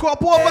birthday. It is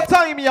crop over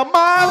time, yeah,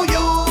 man.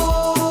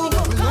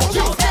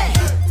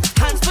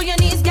 Hands for your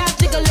knees, girl,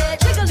 jiggle it.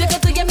 Jiggle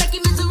till you make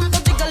it miserable,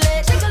 jiggle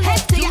it.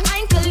 Head to your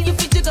ankle, you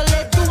feel jiggle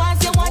it. Do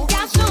as you want,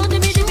 girl, show the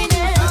me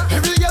there.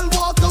 Every girl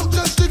walk out,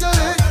 just jiggle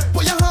it.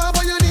 Put your hand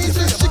on your knees,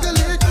 just jiggle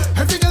it.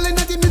 Every girl in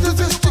the middle,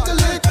 just jiggle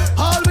it.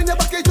 All when you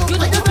back it up, You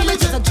like don't feel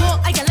it is a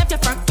joke. I can left your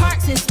front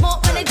parts in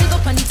smoke. When they dig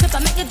up on the tip, I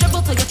make you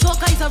dribble till your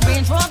choke. It's a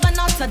Range Rover,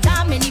 not a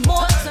dime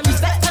anymore. Some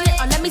respect on it,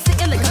 or let me sit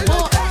you like a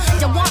boat.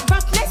 You want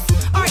roughness?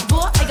 Alright,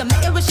 boy, I can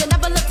make you wish you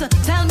never looked to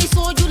tell me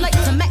so. You like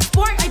to make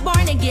sport? I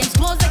born again.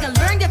 Suppose I can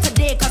learn that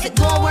today, cause it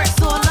don't work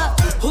so look.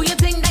 Who you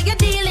think that you're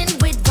dealing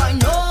with? Boy,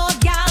 no,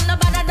 girl, no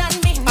better than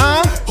me.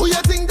 who you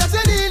think that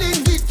you're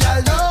dealing with,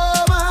 girl? No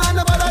man,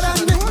 no better than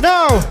me.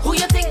 No. Who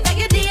you think that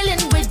you're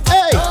dealing with?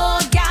 Hey. No,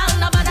 girl,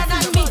 no better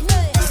than me.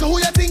 So who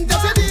you think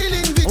that you're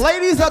dealing with?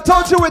 Ladies, I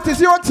told you it is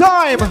your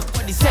time.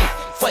 20 cent,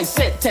 5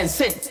 cent, 10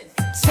 cent.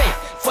 Cent,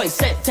 5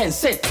 cent, 10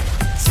 cent.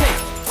 Cent,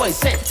 5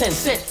 cent, 10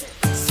 cent.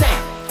 Cent.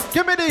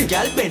 Give me the.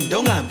 Girl bend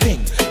down and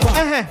bing,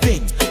 bang,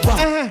 bing,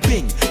 bang,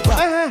 bing,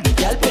 bang.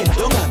 Girl bend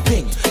down and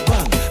bing,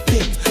 bang,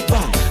 bing,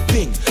 bang,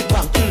 bing,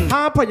 bang.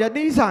 Hand on your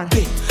knees and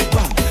Bing,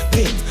 bang,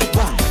 bing,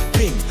 bang,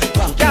 bing,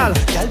 bang.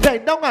 Girl,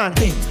 bend down and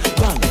bing,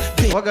 bang,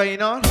 bing. What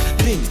going on?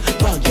 Bing,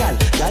 bang,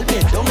 girl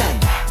bend down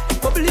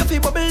and bubble your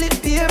feet, bubble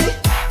it, baby.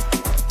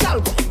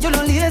 Girl, you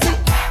no lazy.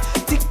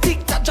 Tick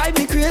tick, that drive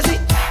me crazy.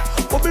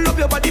 Bubble up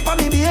your body for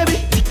me,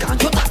 baby. Tick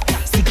and your back,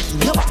 stick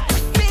in your back.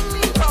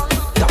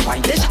 That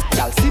wine dish,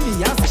 girl see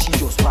me and say she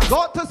just rock.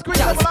 Got to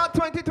scream over that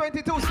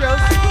 2022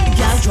 skills.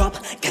 Girl drop,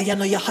 can you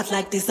know you're hot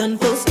like this and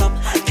full stop?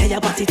 Can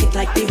your body tick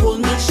like the whole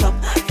meat shop?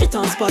 Fit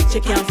on spot,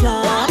 you can't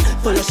flop.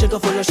 Full of sugar,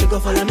 full of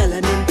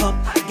melanin pop.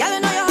 Girl, you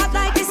know you're hot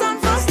like this and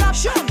full stop.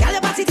 Sure, girl,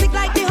 your body tick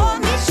like the whole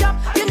meat shop.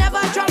 You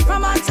never drop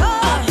from on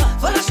top.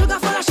 Full of sugar,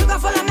 full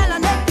of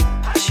melanin.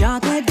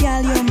 Chocolate,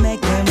 girl, you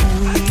make them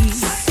weak.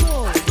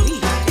 So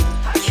weak.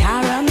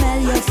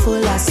 Caramel, you're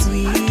full of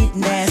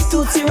sweetness.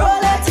 Tootsie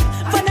roll it,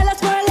 vanilla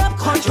twirl up,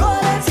 control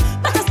it.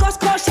 Butterscotch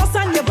cautious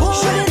and you bowl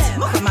it.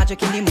 Mocha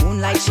magic in the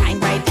moonlight, shine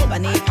bright.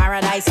 Ebony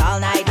paradise all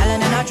night.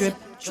 Melon in a drip,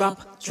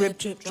 drop, drip,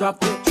 drop,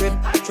 drip,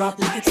 drop,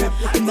 like a drip.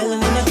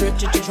 Melon in a drip,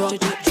 drip, drop,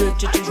 drip,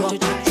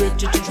 drop,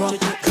 drip, drop.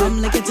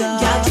 Come like a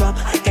dog, girl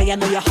drop. Girl, you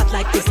know you're hot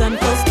like this and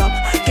full stop.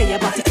 Girl, your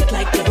body tick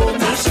like the whole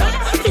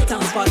nation. Fit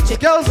on spot, chick,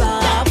 Girls,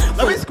 club.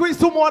 let me squeeze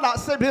two more that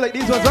simply like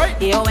these ones, right?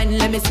 Yo, and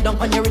let me sit down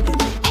on your rhythm.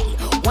 Hey,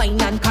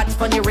 wine and catch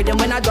on your rhythm.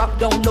 When I drop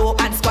down low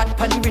and squat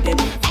on the rhythm.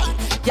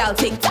 Hey, y'all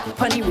take that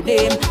on the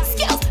rhythm.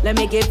 Skills, let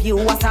me give you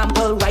a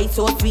sample. Right,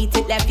 so sweet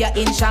it left you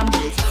in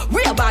shambles.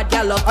 Real bad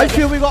girl love. I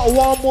feel we got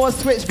one more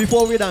switch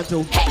before we're done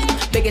too. Hey,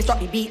 biggest drop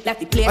the beat,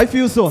 left the place. I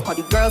feel so. Cause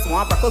the girls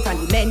want broccoli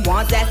and the men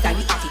want zest. And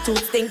the attitude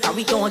stink and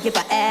we don't give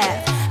a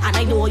F. And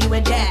I know you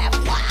and deaf.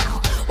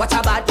 Wow, watch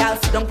a bad girl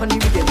sit down on the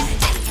rhythm.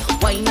 Hey,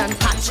 wine and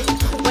catch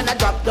when I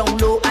drop down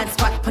low and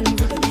squat on the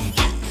rhythm. Hey,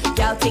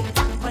 y'all take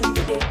that on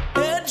the rhythm.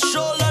 Head,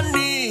 shoulder,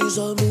 knees,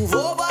 move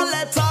over,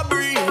 let her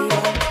breathe.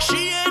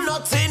 She ain't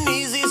nothing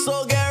easy,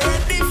 so get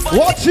ready for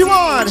What you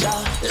want?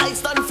 Lights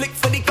stand flick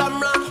for the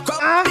camera.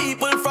 Crowd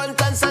people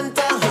front and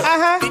center.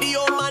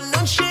 Video man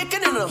not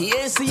shaking enough. He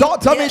ain't seen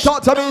Talk to me,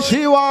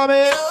 she want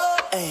me.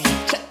 Hey,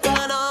 check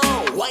her now,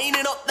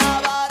 winding up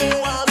that body,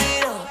 want me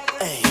now.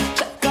 Hey,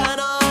 check her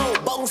now,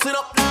 bouncing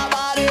up that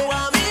body,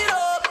 want me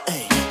now.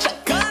 Hey,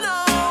 check her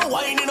now,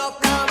 winding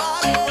up that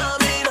body,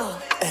 want me now.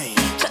 Hey,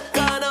 check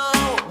her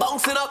now,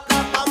 bouncing up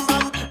that bam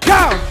bam.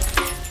 Go!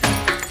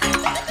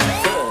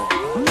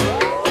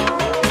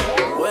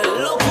 Well,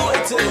 look who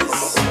it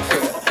is.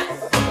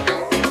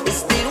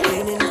 It's the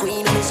whining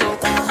queen of the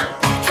soca.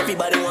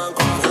 Everybody want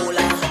come hold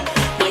her.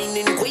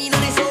 Whining queen of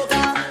the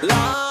soca.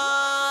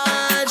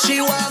 Lord,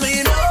 she want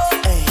me now.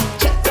 Hey,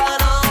 check her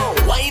now,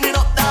 winding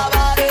up that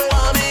body,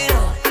 want me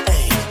now.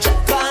 Hey,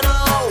 check her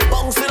now,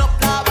 bouncing up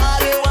that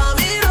body, want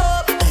me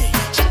now. Hey,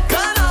 check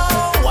her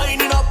now,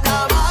 winding up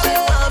that body,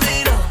 want me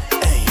now.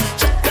 Hey,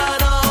 check her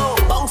now,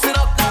 bouncing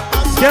up that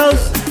bam bam.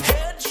 Girls,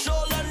 Head,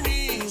 shoulder,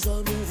 knees,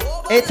 move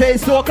over. it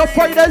is Soca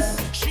Fridays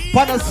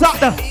on a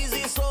Saturday.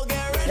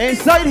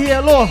 Inside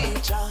here, Lord.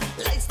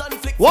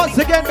 Once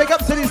again, big up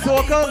to the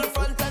Soca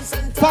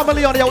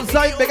family on the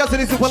outside. Big up to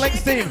the Super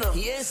Links team.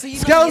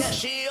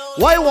 Skills,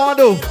 what you want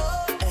to do?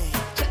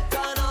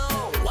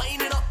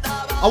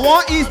 I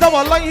want to ease down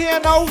a line here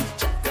now.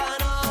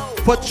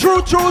 For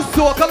true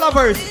soca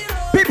lovers.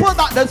 People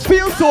that just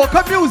feel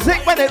soca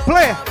music when it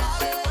play.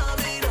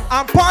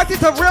 And party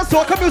to real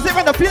soca music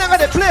when they feel it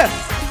when it play.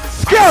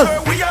 Skills.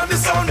 We are the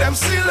sound them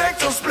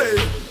selectors play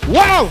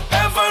Wow.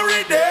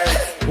 every day,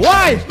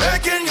 Why?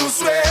 making you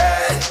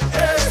sweat.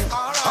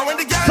 And when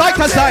the girl Side to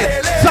them side,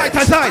 say, side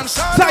to side, and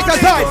shout side to out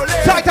side, the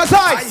gole, side to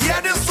side. I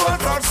hear this one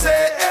crowd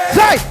say,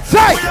 Side.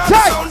 We are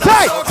the sound of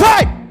soca.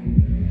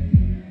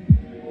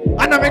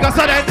 And then make a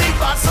sudden. Big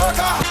bad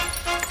soca.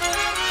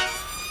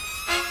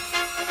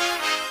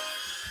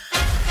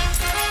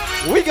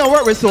 We can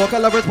work with soca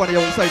lovers on the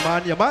outside,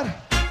 man. You man.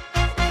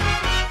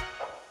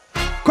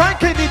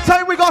 Cranking the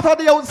time we got on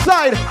the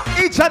outside.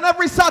 Each and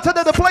every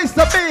Saturday, the place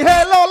to be.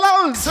 Hello,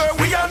 Lounge. So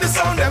we are the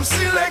sound them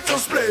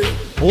selectors play.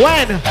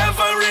 When?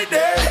 Every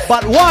day.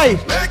 But why?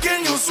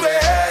 Making you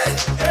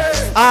sweat.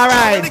 All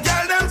right. The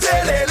girl them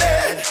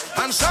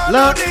telele and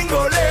shout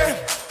dingole.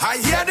 I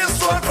hear the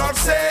soul crowd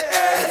say,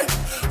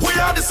 we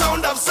are the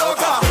sound of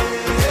soca.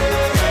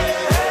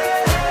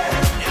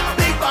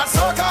 Big bad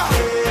soca.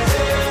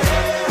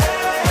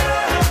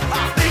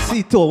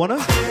 See tour, wanna?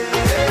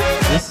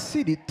 Let's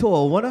see the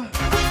tour, wanna?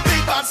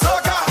 Big bad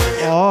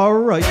soca. All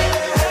right.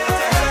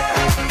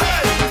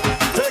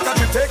 Take a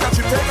trip, take a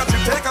trip, take a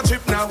trip, take a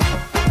trip now.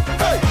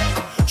 Hey,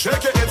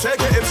 shake it,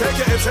 take it, take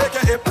it,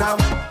 take it now.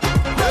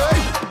 Hey,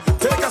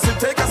 take a sip,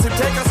 take a sip,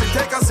 take a sip,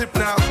 take a sip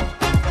now.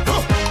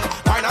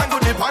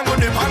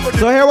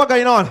 So here what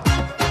going on?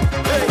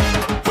 Hey,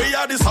 we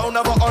are the sound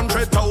of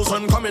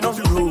 100,000 coming off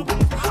the room.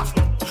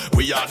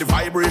 We are the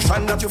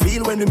vibration that you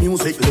feel when the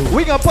music low.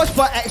 We gonna push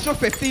for extra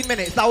 15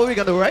 minutes. That's what we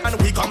gonna do, right? And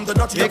we come to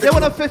dirty. Yeah, give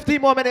us 15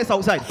 more minutes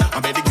outside.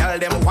 I made the girl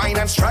them wine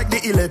and strike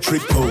the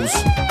electric pose.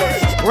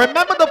 Hey.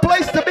 Remember the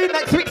place to be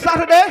next week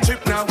Saturday?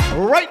 Chip now.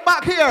 Right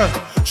back here.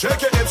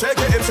 Shake it, take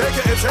it, take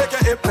it, take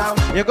it now.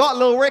 You got a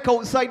little Rick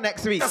outside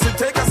next week.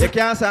 You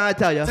can't say I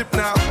tell you. Sip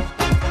now.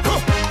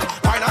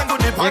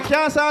 You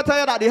can't say I tell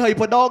you that the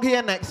hyper dog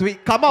here next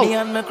week. Come out. Me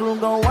and my crew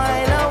go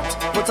wild out,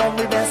 put on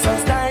the best and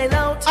style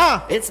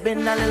out. It's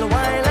been a little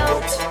while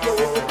out.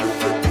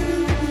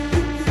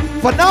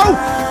 For now,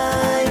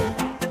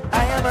 I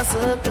have a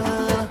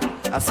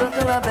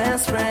circle of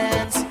best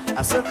friends,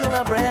 a circle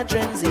of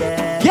brethren,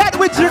 yeah. Get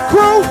with your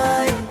crew,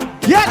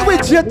 get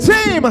with your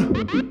team,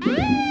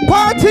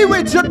 party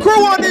with your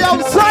crew on the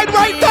outside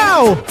right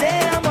now.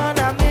 Today I'm on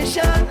a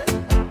mission.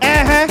 I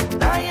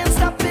ain't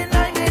stopping,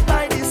 I made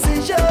my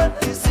decision.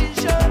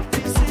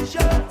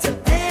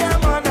 Today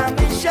I'm on a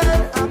mission.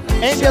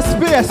 In your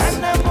space,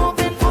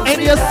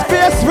 in your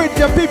space with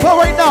your people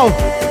right now.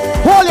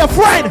 Hold your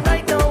friend.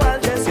 Right now I'll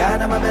just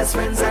gather my best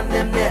friends and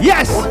them there.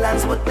 Yes. Hold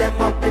hands, put them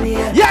up in the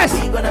air. Yes.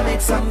 We gonna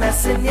make some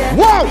mess in here.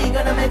 Whoa. We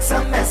gonna make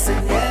some mess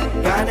in here.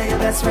 Gather your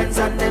best friends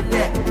and them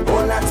there.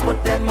 Hold hands,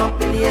 put them up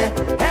in the air.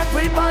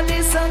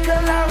 Everybody circle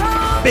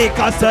around.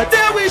 Because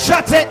today we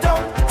shut it.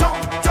 Don't.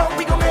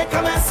 We gonna make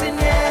a mess in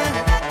here.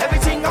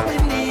 Everything up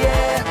in the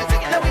air.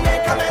 Then we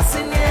make a mess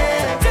in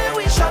here. Then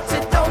we shut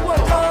it down. We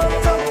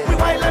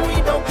wild and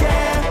we don't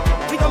care.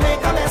 We gonna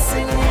make a mess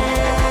in here.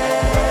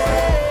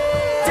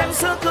 Them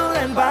circle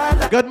and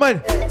bad. Good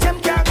man. Them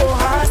can't go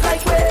hard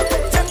like we.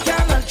 Them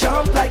cannot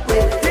jump like we.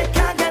 They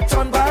can't get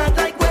on bad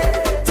like we.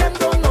 Them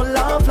don't know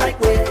love like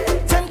we.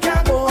 Them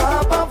can't go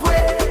above we.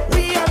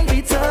 We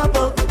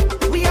unbeatable.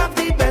 We have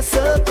the best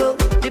circle.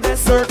 The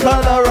best circle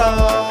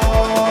around.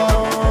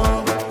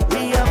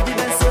 We have the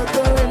best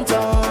circle in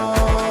town.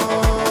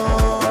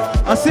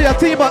 I see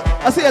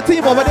a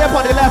team over there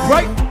on the left,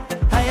 right?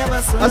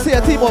 I see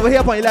a team over here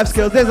on the left,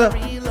 Skills.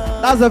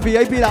 That's a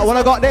VIP. That one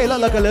I got there,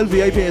 look like a little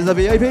VIP. It's a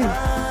VIP.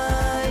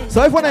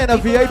 So if one ain't a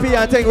VIP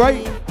and thing,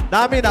 right?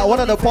 That mean that one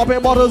of the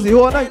popping bottles the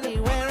whole night.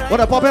 One of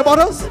the popping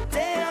bottles?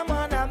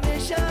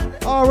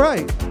 All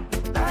right.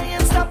 I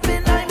ain't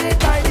stopping, I made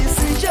my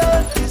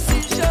decision.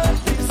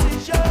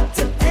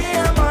 Today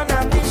I'm on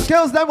a mission.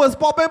 Skills them was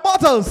popping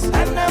bottles.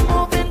 And I'm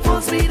moving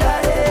full speed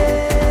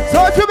ahead.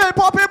 So if you been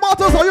popping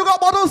bottles or you got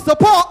bottles to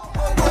pop.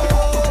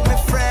 My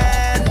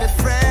friend,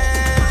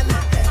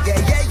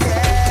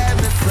 yeah,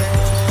 my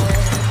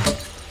friend.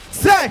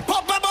 Say.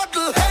 Pop my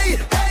bottle, hey.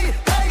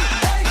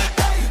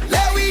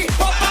 Let me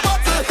pop my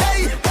bottle,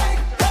 hey.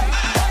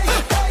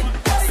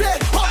 Say,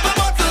 pop my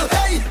bottle,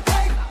 hey.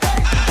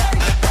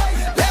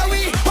 Let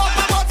me pop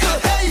my bottle,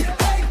 hey.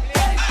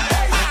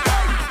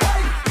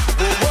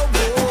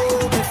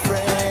 Whoa, my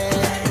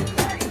friend.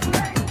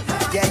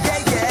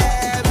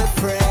 Yeah, my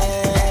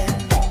friend.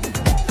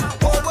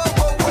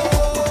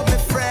 Whoa, my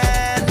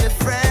friend.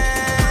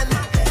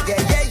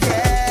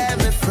 Yeah,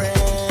 my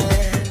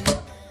friend.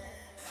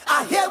 I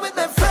here with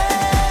my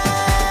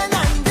friend,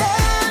 and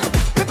then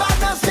we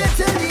partner straight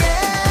till the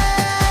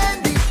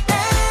end.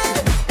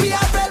 We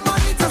have real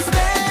money to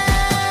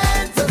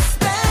spend.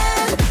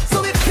 So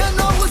if you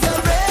know who's a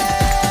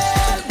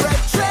real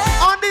brethren.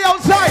 On the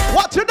outside,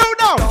 what you do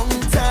now? Long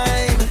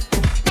time.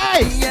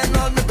 Hey. Me and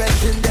all my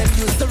brethren, them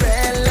used to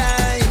red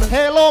lime.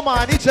 Hello,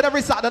 man. Each and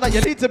every Saturday night,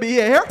 you need to be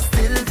here.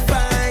 Still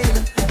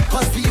fine,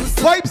 'cause we used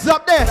to Vibes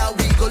up there. now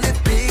we go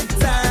live big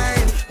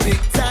time.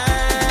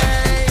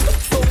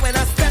 So when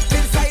I step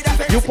inside of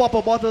You pop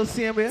a bottle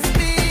same way.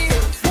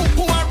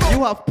 who are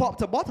You have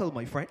popped a bottle,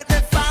 my friend.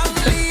 the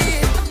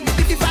family.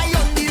 If I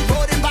on the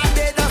road in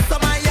Barbados or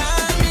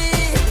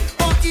Miami,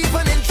 or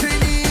even in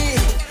Trinity,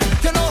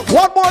 you know,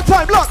 One more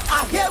time, look.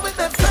 I'm here with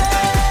my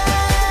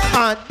friend.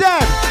 And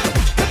then,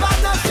 The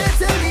partner straight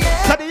till the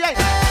end. to the end,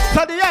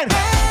 to the end.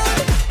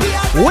 We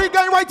are We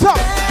going right up.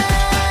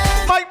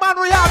 Mike Man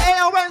Real,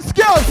 AON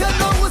Skills. you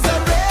know who's a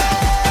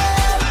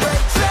real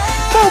brethren.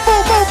 Boom,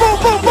 boom, boom, boom,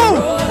 boom, boom.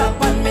 Roll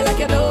up on me like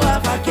you don't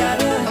have a girl.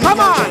 Come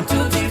on.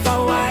 Too deep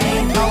for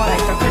wine,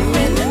 like a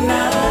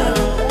criminal.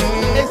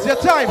 It's your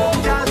time. I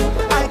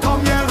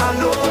come here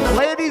alone.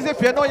 Ladies,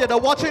 if you you know you're the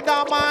watching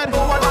that man,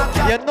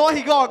 you know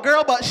he got a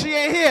girl, but she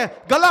ain't here.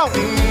 Go out.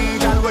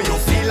 Girl, where you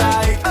feel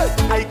like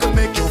I could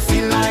make you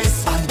feel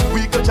nice, and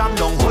we could jam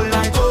down whole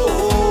night.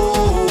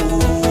 Oh,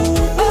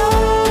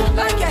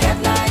 like your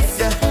head nice.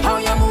 Yeah. How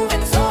you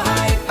moving so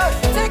high?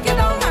 Take it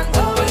down and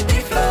go with the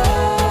flow.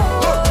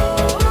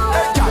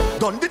 Hey, girl,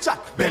 done the chat.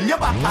 Bend your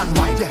back and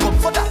wind your up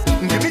for that.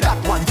 Give me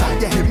that one time.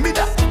 Yeah, give me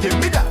that. Give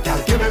me that.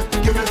 Girl, give me.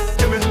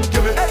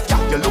 Hey,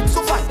 girl, you look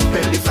so fine.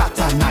 Belly flat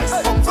and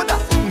nice. Come for that.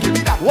 Give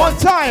me that. One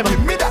time.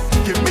 Give me that.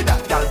 Girl, give me.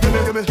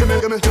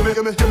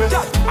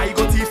 Girl, I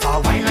go too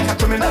far, wine like a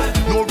criminal.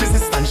 No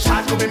resistance,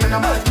 charge to be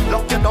minimal.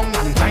 Lock you down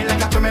and wine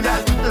like a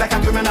criminal.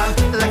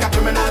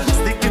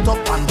 Stick it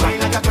up and wine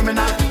like a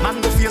criminal.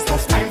 Man, go face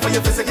tough time for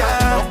your physical.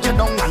 Lock you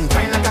down and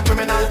wine like a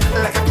criminal.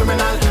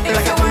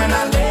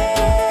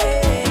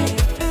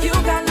 You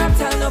cannot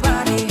tell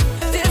nobody.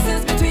 This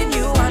is between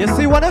you and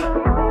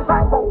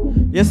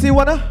You see,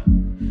 Wanna?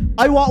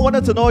 I want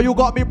Wanna to know you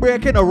got me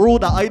breaking a rule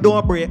that I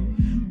don't break.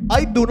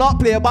 I do not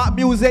play about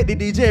music the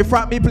DJ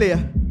front me play.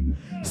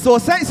 So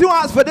since you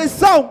asked for this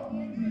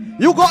song,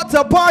 you got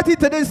to party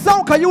to this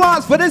song because you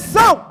asked for this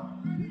song.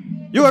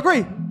 You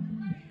agree?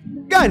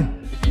 Good.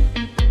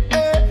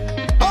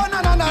 Oh,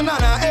 no,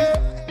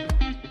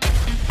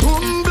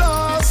 Boom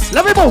blast.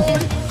 Let me move.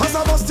 As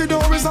I bust the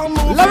door is a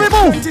move. Let me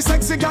move. 20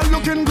 sexy girl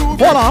looking groovy.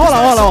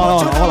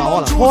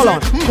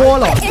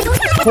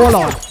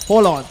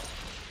 Hold on.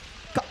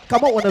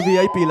 Come out on the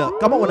VIP, look.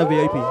 Come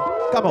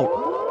out.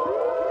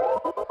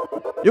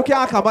 You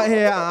can't come out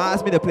here and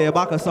ask me to play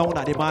back a song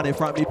that the man in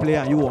front of me play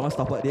and you won't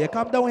stop it there.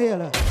 Come down here,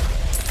 look.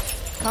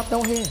 Come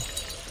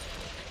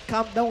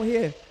down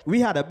here. We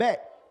had a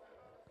bet.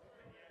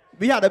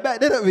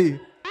 Didn't we?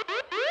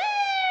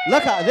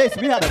 Look at this.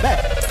 We had a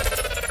bet.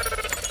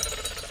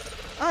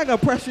 I ain't gonna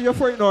pressure your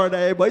friend or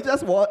there, but I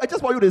just want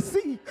you to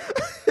see.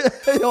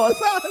 You know what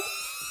I'm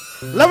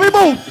saying? Let me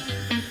move.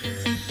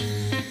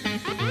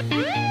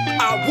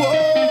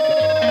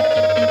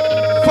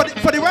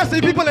 For the rest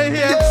of the people in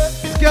here,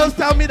 Skills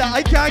tell me that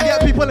I can't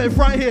get people in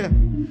front here.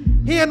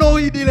 He ain't know who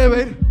he dealing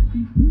with.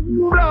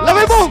 Let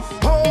me move.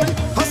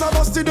 As I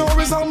bust the door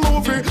is a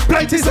movie.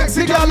 Plenty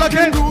sexy girl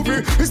looking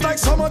groovy. It's like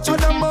so much of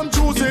them I'm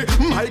choosy.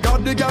 My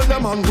God, the girl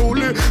them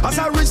unruly. As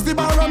I reach the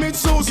bar I meet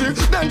Susie.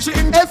 Then she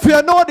if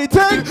you know the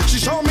thing, she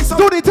show me some.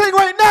 Do the thing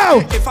right now.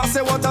 If I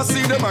say what I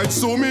see, they might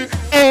sue me.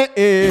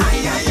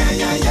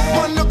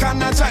 One look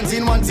and a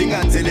chanting one thing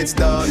until it's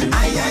done.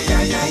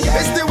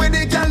 It's the way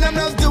the girl them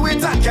just do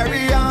it and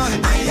carry on.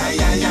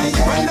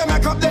 When they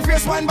make up their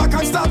face, wind back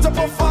and start to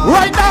perform.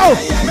 Right now.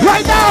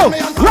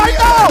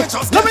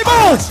 Let me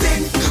move.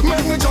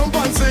 Make me jump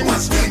and sing.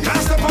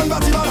 Can't step on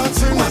body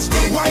balancing.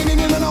 Whining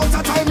in and out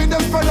of time, in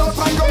them spread out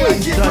and go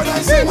and keep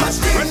producing.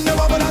 When the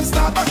bubble and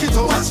start back it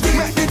up.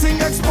 Make the thing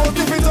explode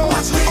if it up.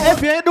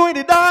 If you ain't doing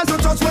the dance,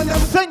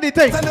 sing the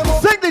thing.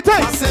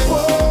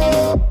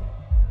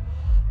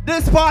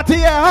 This party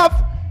I have.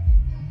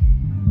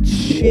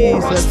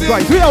 Jesus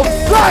Christ, we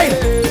outside.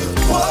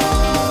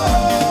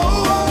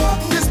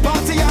 This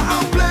party I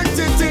have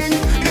plenty thing.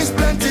 It's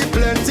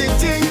plenty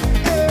thing.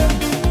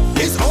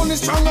 It's only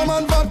stronger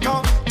man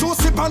vodka. Two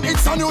sip and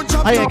it's a new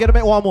chapter. I ain't gonna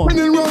make one more.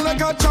 Spinning round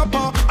like a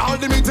chopper. All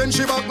the meat and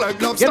she back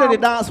like lobster. Get in the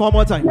dance one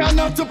more time. You're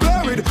not to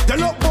play with. They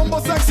look bumbo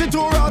sexy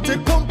too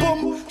erotic. Pum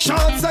pum.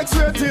 Short sex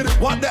rated.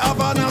 What they have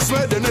on us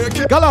where they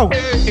naked. Go on.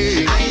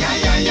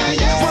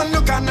 One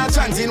look and a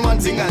chanting one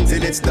thing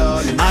until it's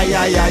done.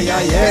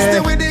 It's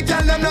the way they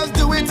can them just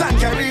do it and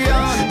carry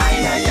on.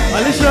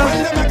 Alicia.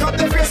 When they make up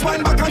the face,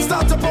 wind back and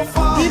start to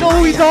perform. You know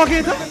who we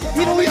talking to?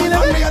 You know who we dealing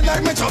with? Me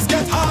like me just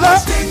get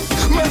hot.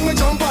 Make me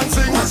jump and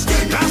sing.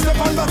 Can't step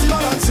on body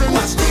balancing.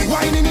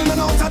 Whining in and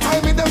out of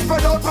time with them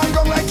spread out and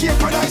go like cake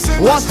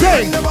producing. What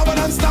thing? When the bubble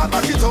and start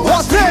back it up.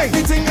 What thing?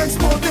 The thing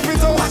explode if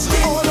it out.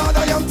 Oh Lord,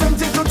 I am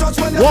tempted to touch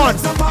when One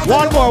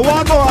more,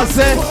 I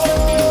said.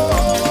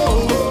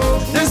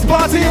 This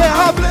party I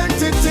have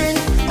plenty thing.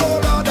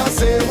 Oh Lord, I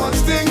say one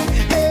thing.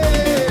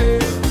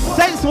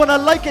 Thanks when I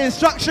like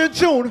instruction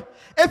tune.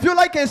 If you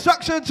like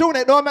instruction tune,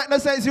 it don't make no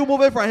sense you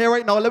move it from here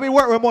right now. Let me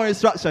work with more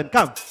instruction.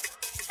 Come.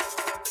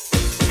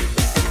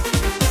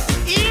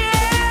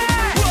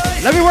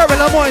 Let me work with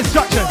a little more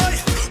instruction.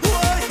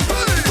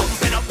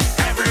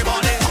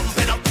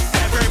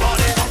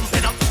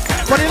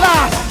 For the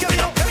last.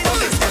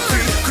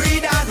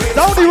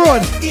 Down the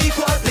road.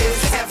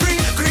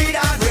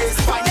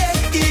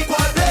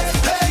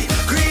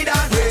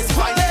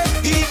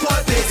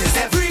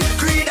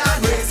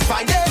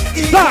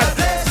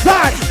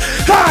 Start.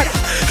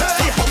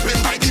 Stop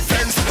bumping by the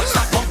fence,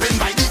 stop bumping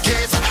by the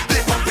gates.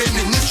 They bumping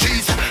in the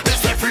streets,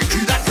 there's every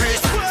creed and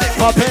race.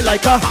 Pop it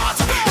like a heart,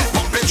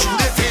 bumping through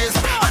the face,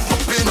 and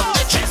bumping up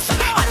the chest,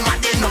 and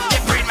madding up the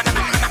brain.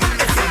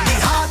 It's like the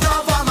heart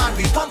of a man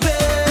be pumping.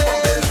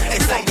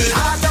 It's like the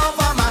heart of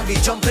a man be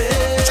jumping.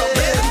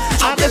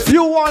 And if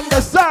you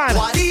understand,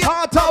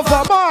 heart of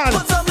a man.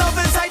 Put some love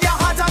inside your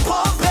heart and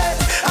pump it,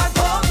 and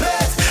pump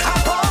it,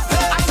 and pump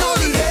it. I know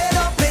the head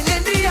up in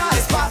India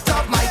is part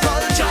of my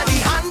culture. The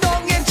hand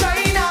down in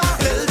China,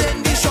 building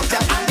the structure,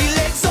 and the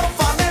legs of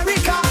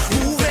America.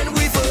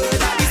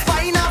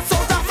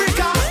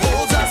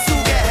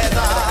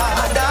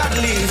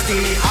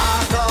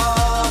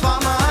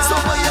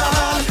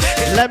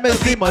 Let me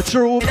see my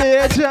true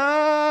vision.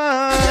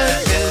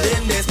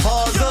 Building this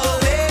puzzle,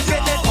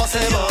 making it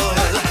possible.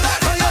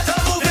 For you to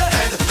move your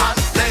head, hand,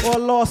 leg, Oh,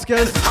 law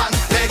skills. hand,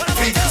 leg,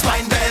 feet,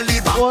 spine, belly,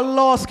 back. Oh,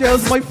 law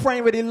skills. My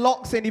friend with the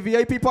locks in the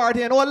VIP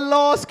party. And oh,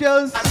 law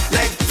skills.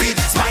 Leg, feet,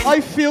 spine.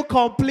 I feel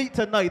complete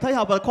tonight. I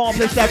have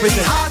accomplished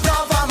everything. Heart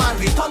of a man,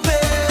 we pumping.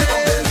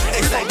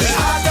 It's like the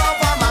heart of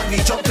a man, we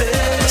jumping.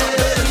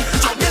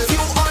 And if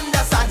you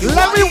understand, you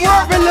Let me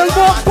work with a little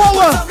more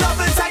power. some love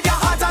inside your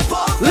heart and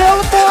pump.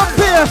 Little more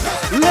bass.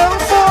 Little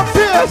more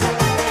bass.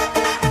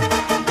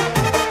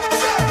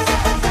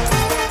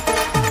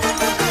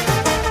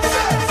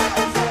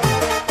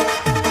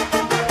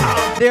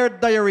 Dear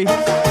diary,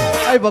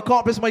 I've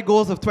accomplished my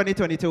goals of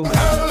 2022.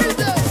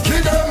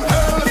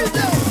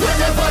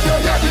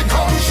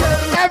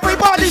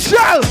 Everybody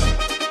shout!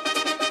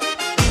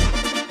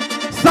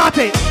 Start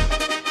it!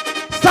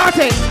 Start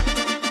it!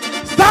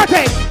 Start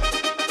it!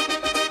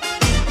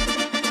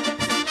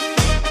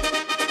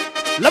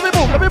 Let me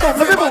move, let me move,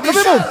 let me move, let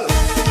me move!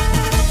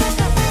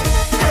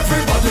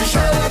 Everybody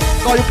shout!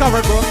 Oh, you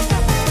covered, bro.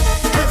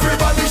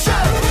 Everybody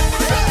shout!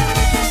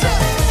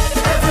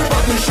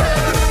 Everybody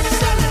shout!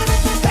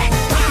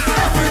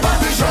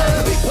 Everybody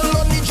shout! People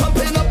only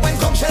jumping up when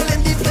come shell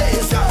in the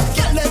place.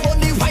 Girl, them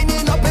only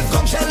whining up if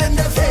come shell in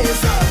their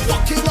face.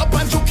 Walking up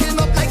and juking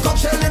up like come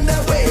shell in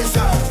their waist.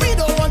 We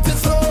don't want it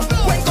slow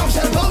when come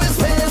shell go his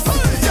pace.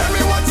 Tell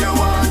me what you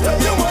want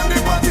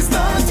the party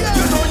start.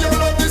 You know you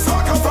love this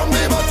soccer from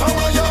the bottom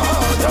of your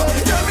heart.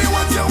 Tell me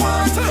what you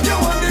want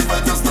the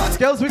party to start.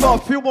 Girls, we got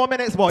a few more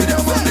minutes, boys. You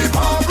want the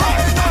power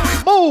right now.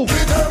 Move!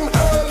 Give them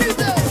hell, give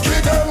them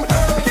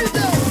hell, give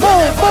them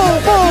Move,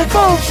 move, move,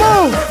 move,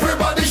 move!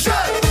 Everybody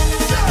shout!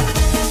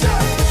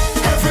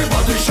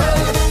 Everybody shout!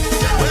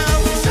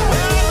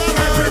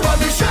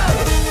 Everybody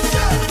shout!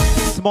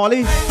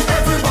 Smalley,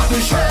 Everybody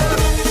shout!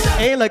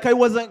 ain't like I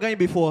wasn't going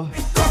before,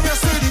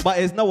 but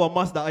it's now a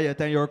must that I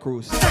attend your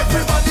cruise.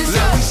 Everybody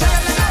shout!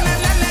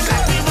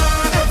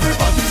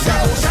 Everybody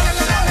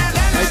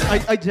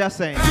shout! I just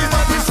saying.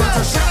 Everybody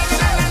shout!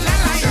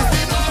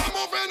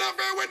 Moving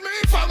everywhere with me,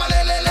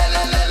 family.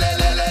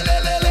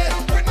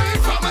 With me,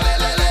 family.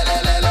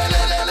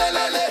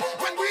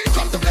 When we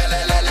come to play, we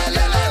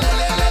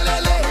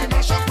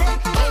mash up and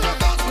all of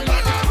that we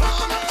like a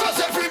hammer. 'Cause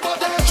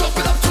everybody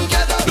jumping up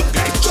together,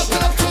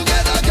 jumping up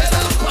together,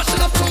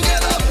 mashing up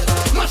together,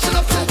 mashing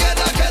up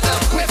together,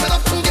 waving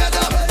up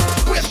together,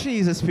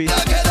 Jesus, Pete.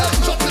 together,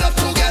 jumping up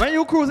together. When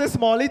you cruising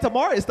Smalley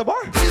tomorrow, it's the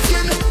bar.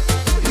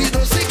 We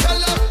don't see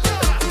color,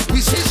 we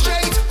see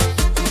straight,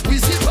 we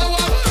see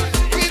power,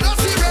 we don't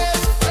see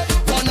race.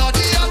 One or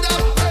the other,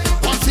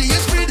 one see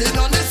is breathing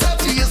on this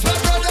earth, he is my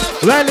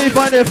brother. Well, if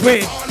on the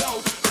way.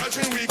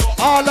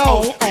 All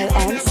out.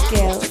 AON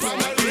Skills.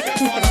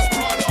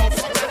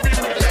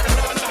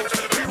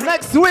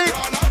 Next week,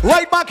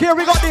 right back here,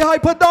 we got the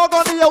Hyper Dog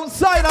on the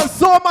outside and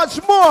so much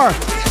more.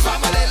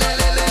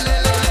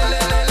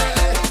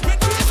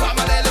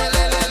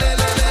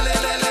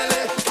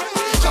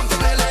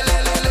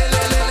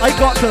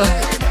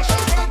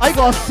 I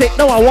got sick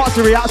now and watch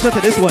the reaction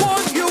to this one.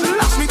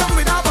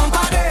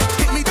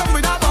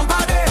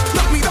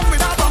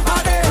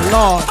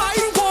 Lord.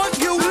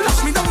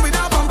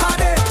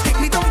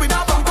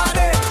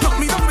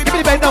 Give me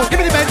the bend now, give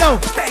me the bend now.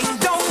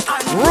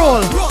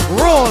 Roll,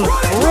 roll,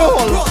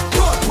 roll.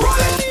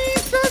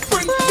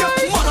 Bring your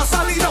mother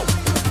Salino.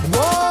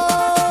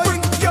 Whoa.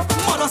 Bring your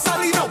mother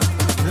Salino.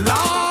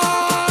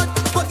 Lord,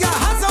 put your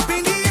hands up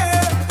in the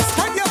air.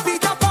 Spread your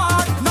feet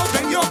apart. Now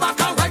bend your back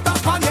and right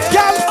back on your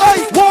Girl,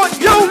 I want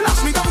you.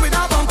 Lash me down with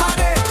a bumper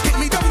there. Hit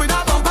me down with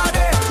a bumper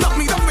there. Knock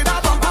me down with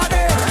a bumper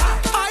there.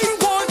 I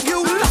want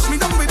you. Lash me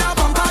down with a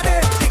bumper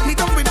there. Hit me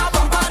down with a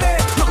bumper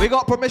there. We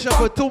got permission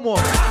for two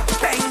more.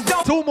 Bang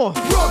down. Two more.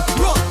 Roll,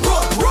 roll,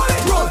 roll, roll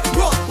it, roll,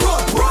 roll,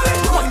 roll, roll it.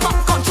 One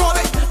back, control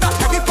it. That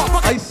heavy bumper.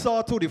 I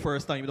saw two the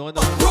first time, don't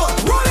know. Roll,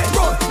 roll it,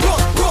 roll, roll,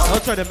 roll.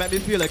 Don't try to make me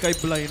feel like I'm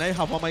blind. I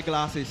have on my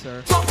glasses,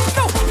 sir. No,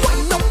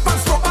 wind up and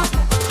stop up.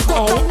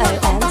 Go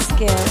down, AON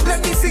Skills.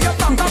 let me see your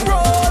back and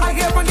roll. I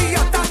hear on the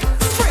attack.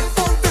 Straight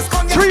from this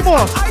cognac. Three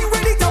more. I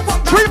ready to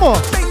walk. Three more.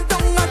 Bang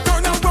down and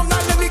turn around. Now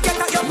let me get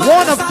at your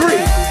One of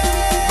three.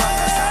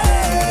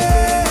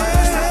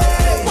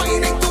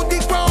 Whining to the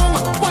ground.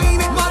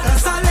 Whining mother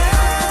Saleh.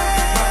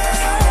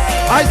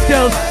 Ice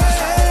skills.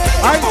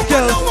 Ice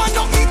skills.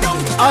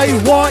 I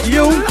want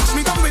you. Lash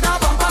me down with a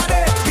bumper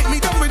there. Hit me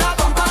down with a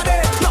bumper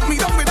there. Knock me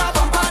down with a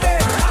bumper there.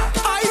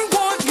 I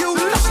want you.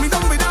 Lash me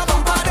down with a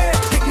bumper there.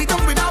 Hit me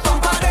down with a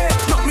bumper there.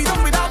 Knock me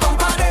down with a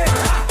bumper there.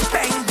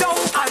 Bang down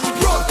and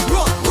roll,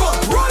 roll, roll,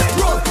 roll it,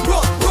 roll,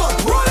 roll, roll,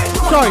 roll it.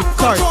 Sorry.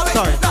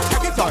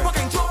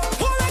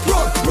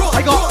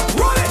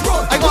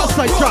 I got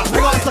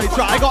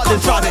sidetrack. I got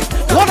this shot.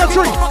 1 or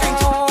 3.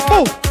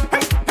 Move.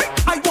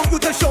 I want you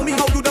to show me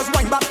how you just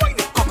wind back.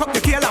 Cock up the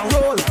tail and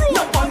roll.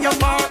 Now on your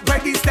mark,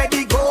 ready,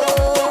 steady, go.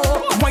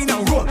 Wind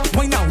and roll,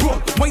 wind and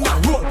roll, wind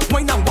and roll,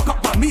 wind and walk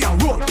up on me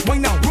and roll.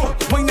 Wind and roll,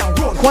 wind and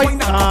roll,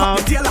 wind and cock up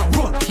the tail and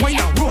roll. Wind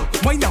and roll,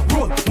 wind and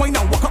roll, wind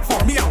and walk up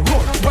for me and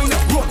roll. Wind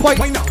and roll,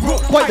 wind and roll.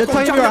 Quite the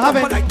time you're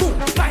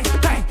having.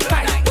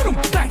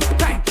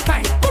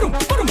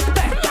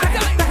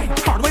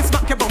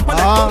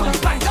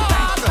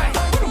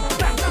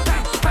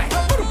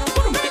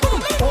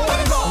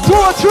 2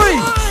 or 3. Hey,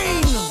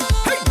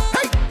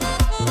 hey.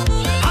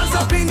 Hands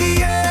up in the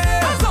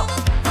air. Hands up.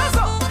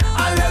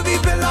 I love you,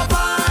 feel a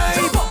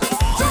vibe.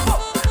 Jump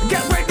up.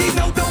 Get ready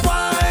now to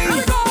wine.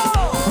 1,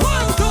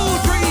 2,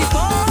 3,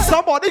 4.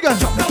 Somebody can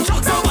jump down.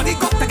 Somebody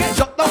got to get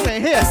jump down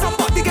in here.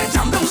 Somebody get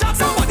jump down.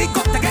 Somebody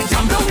got to get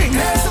jump down in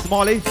here.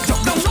 Smalley.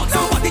 Jump down.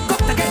 Somebody got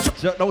to get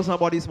jump down.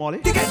 Somebody, Smalley.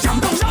 Get jump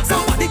down.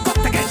 Somebody got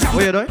to get jump.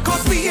 What you doing?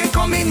 Cause we ain't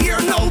coming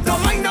here now to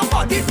mind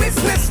nobody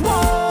business,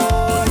 boy.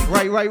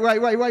 Right.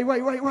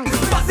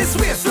 But this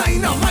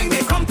waistline of mine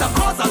may come to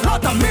cause a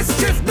lot of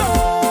mischief,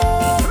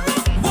 though.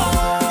 Boy,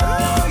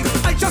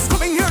 I just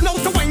come in here now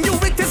to win you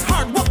with this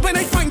hard work when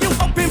I find you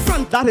up in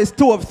front. That is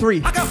 2 of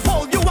 3. I can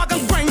fold you, I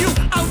can grind you,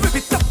 I'll rip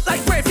it up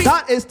like gravy.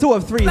 That is 2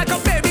 of 3. Like a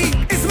baby,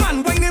 it's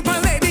man whining for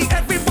lady.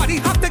 Everybody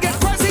have to get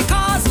crazy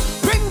cause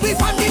bring we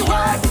on the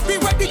way. Be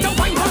ready to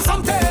wine for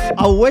something.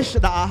 I wish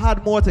that I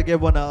had more to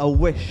give on a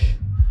wish.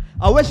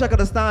 I wish I could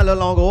have stayed a little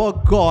longer. Oh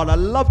God, I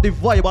love the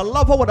vibe. I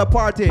love how the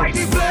party. Hands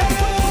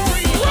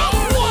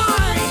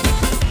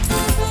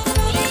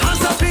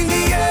up in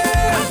the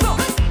air.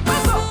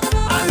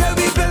 I love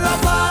you, feel a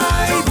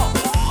vibe.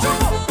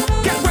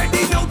 Get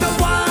ready now to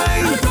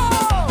wine.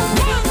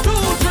 1, 2,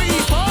 3,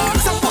 4.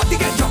 Somebody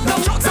get jumped down.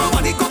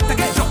 Somebody got to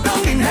get jumped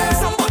down in here.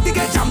 Somebody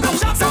get jumped down.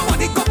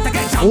 Somebody got to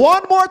get jumped.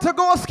 One more to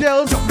go,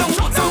 Skills.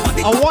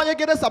 I want you to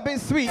get us a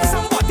bit sweet.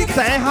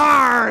 Say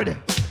hard.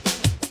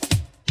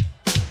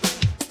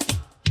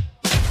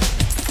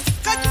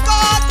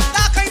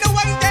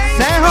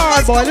 Say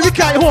hard, boy. Let me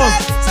carry home.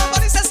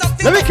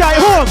 Let me carry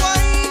home.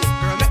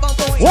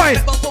 Wine.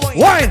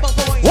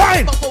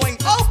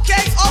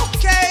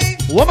 Okay.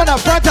 Woman up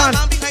front on.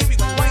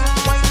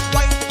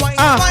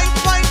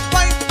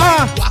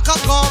 Walk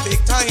up, go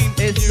big time.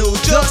 It's new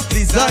just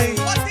design.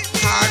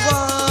 Hard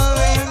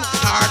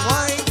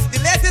wine. The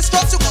latest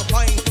structure of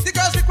wine. The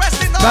girls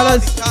requesting all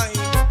Fellas. the time.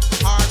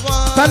 Hard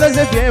wine. Fellas,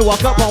 if you ain't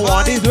walk up on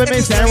one, these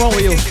women saying wrong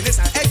with you.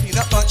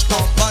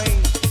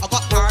 I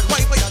got hard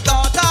wine for your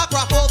daughter.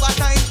 Crop over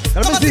time.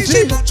 Let me Come see, on,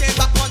 she mooching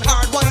back on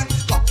hard wine.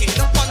 Cocking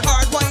up on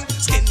hard wine.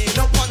 Skinning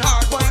up on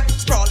hard wine.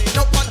 Sprawling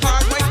up on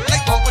hard wine.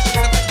 Like oh, she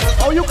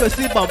gonna Oh, you can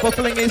see bumper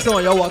flinging so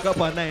you walk up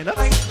on 9. Huh?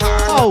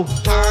 Oh.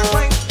 Hard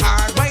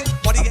wine.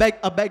 What do you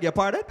I beg your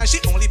pardon? And she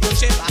only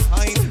pushing back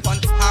on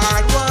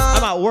hard wine.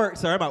 I'm at work,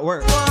 sir. I'm at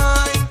work.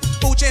 Wine.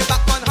 Pushing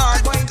back on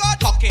hard wine.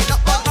 Cocking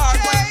up on hard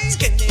wine.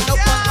 Skinning up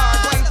on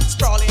hard wine.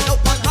 Sprawling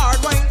up on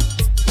hard wine.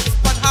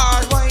 On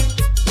hard wine.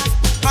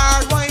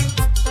 Hard wine.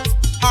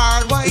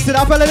 Hard wine. You see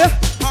that fella there?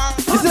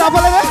 You see that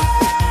fella there?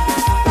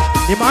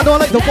 The man don't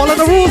like to follow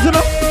the rules, you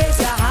know?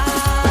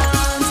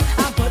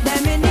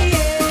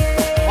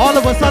 All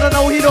of a sudden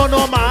now he don't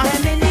know, man.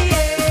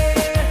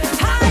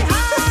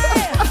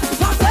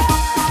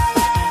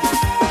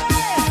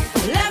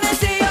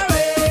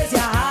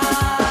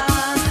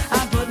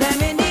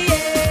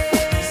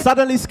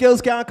 Suddenly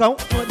Skills can't count.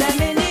 Put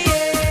them in the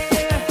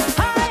air.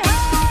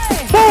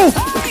 Boom!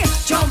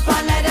 Jump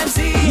and let them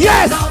see.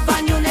 Yes! Love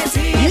and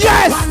unity.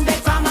 Yes! One big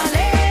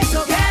family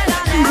together.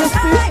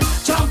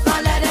 Jump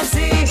and let them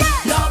see.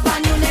 Love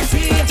and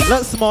unity.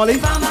 Look, Smalley.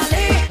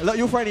 Family. Look,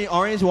 you find the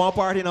orange one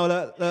party now.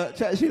 Look,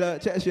 check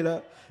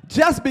Sheila.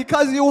 Just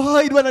because you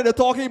hide when they're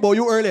talking about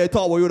you earlier,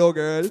 talk about you though,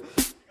 girl.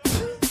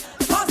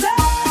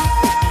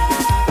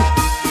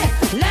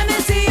 Let me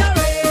see you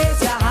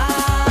raise your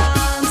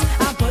hands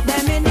and put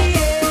them in the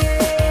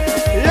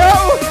air.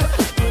 Yo!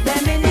 Put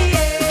them in the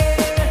air.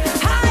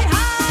 High.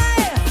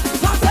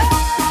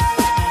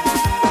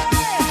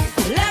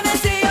 Let me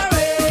see you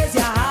raise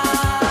your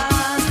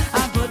hands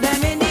and put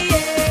them in the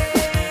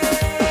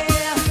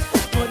air.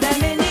 Put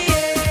them in the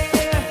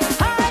air.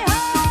 High.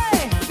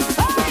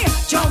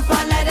 Jump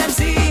and let them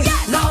see.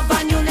 Love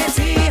and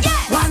unity.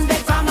 One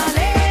big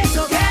family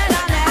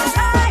togetherness.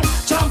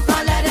 Jump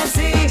and let them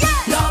see.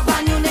 Love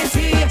and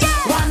unity.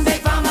 One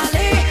big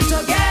family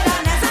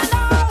togetherness.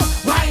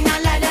 Wine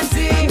and let them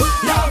see.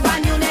 Love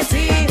and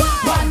unity.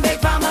 One big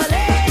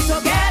family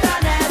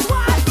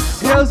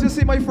togetherness. Girls, you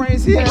see my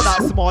friends here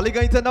that Smalley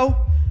going to know?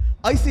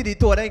 I see the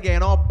two of them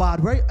getting all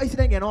bad, right? I see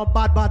them getting all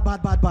bad.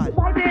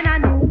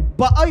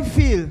 But I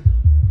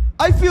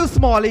feel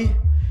Smalley.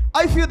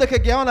 I feel they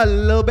could get on a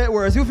little bit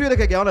worse. You feel they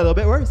could get on a little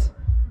bit worse?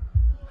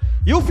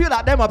 You feel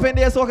that them up in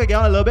there so could get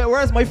on a little bit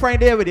worse? My friend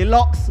there with the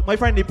locks, my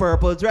friend the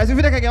purple dress. You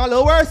feel they could get on a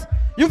little worse?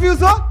 You feel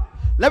so?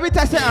 Let me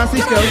test it and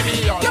see, girls. Give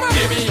me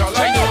all,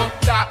 I know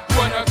that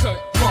wanna cut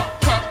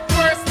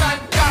worse than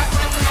that.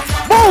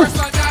 Move! Worse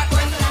than that.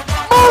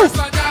 Move! Worse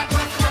than that.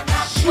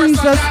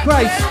 Jesus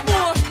Christ.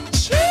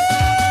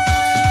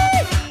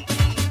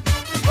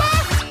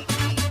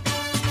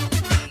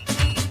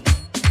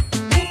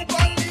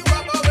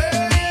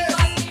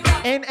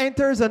 In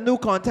enters a new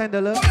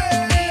contender, look.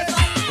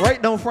 Right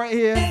down front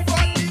here.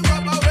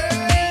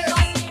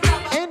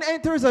 In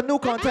enters a new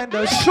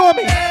contender. Show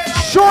me.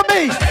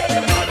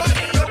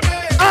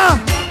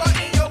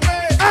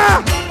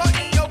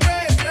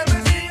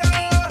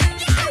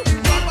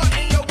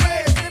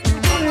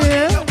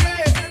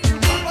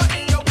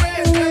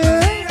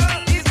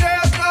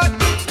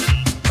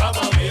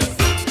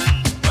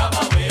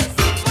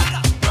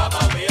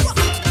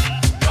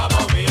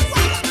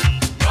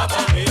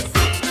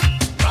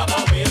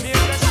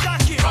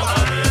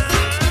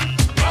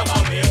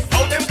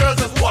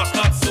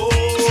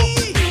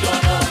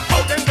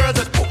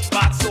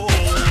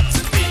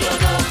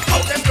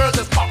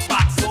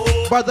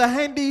 Brother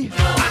Handy,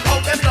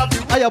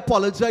 I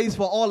apologize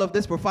for all of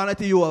this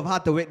profanity you have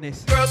had to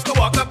witness. Girls go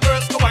walk up,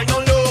 girls go wine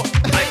on low.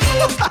 I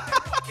know,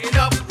 fucking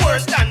up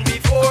worse than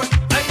before.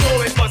 I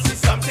know it must be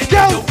something in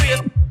the way.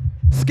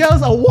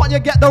 Skills, I want you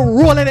to get the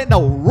rolling it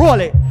now. Roll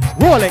it,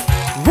 roll it,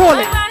 roll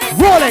it,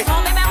 roll it.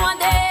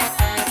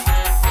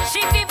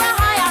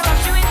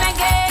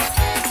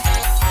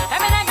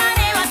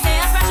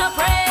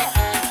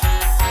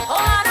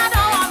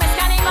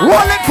 Roll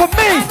it for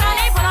me.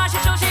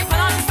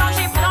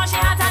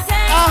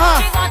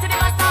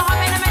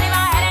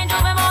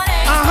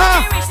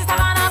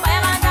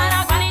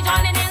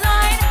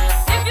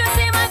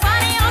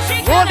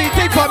 Roll the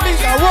thing for me.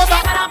 Roll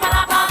that.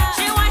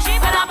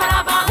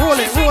 Roll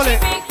it, roll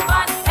it.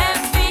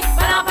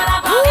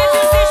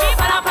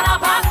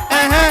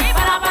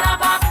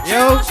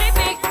 Yo.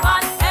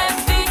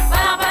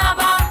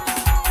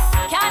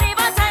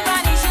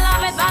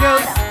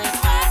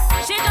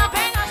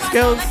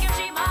 Skills.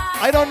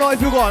 I don't know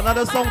if you got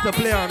another song to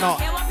play or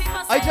not.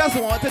 I just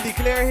want to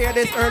declare here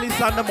this early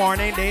Sunday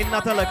morning, they ain't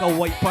nothing like a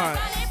white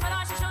pants.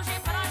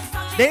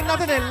 They ain't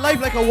nothing in life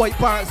like a white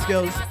pants,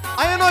 Skills.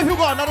 I don't know if you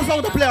got another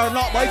song to play or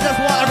not, but I just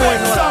want everyone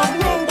to know that. Some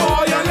room,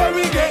 boy, and let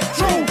me get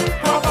through.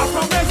 Papa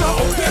from Mesa,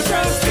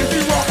 occasion,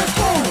 sticky walking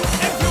through.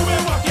 If you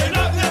ain't walking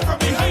up, left from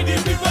behind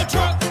the people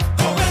truck.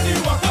 But when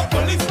you walk up,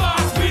 police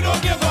fast, we don't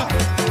give up.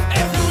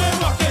 If you ain't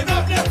walking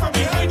up, left from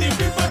behind the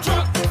people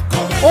truck.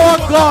 Oh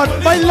God,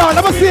 my Lord,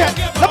 let me see it.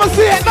 Let me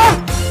see it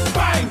now.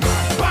 Bang,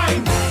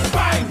 bang,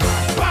 bang, bang,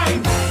 bang,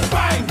 bang,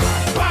 bang,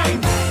 bang, bang,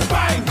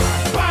 bang,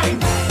 bang,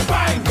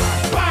 bang,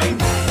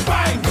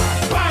 bang,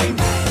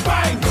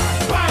 bang,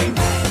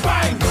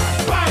 bang,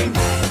 bang,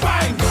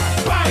 bang,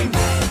 bang,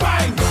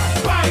 bang,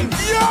 bang.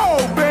 Yo,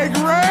 Big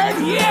Red.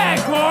 Yeah,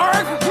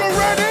 Clark. You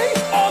ready?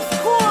 Of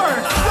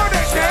course.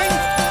 Ready, King.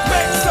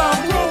 Make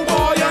some room,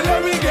 boy, and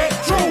let me get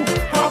through.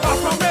 Papa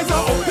from Mesa,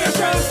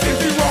 occasion,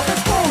 sticky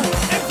walking through.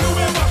 If you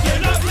ain't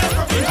walking up, left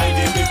from behind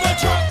the people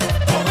truck.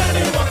 But when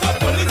you walk up,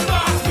 police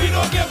fast, we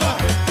don't give up.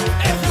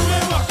 If you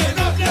ain't walking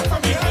up, left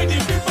from behind the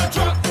people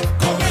truck.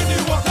 But when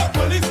you walk up,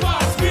 police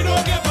fast, we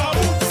don't give up.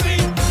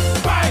 See,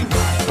 bang,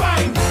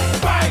 bang,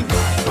 bang, bang,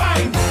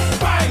 bang,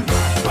 bang,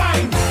 bang,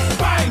 bang,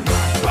 bang,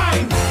 bang, bang,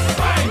 bang,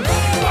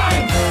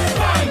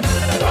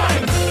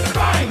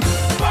 bang,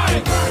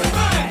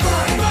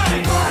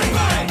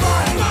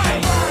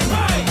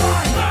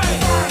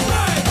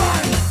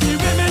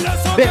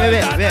 bang,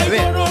 bang,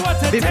 Wait.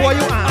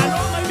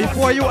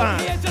 Before you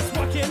ask,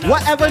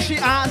 whatever she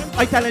asks,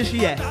 I tell her she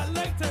yes.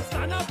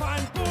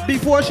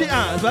 Before she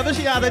asks, whatever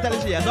she asks, I tell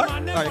her she yes.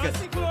 Alright, good.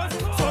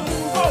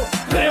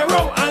 Clear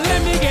out and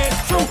let me get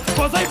through.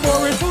 Cause I'm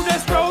pouring through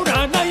this road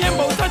and I am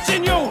about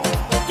touching you.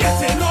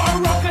 Getting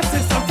on rockets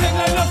is something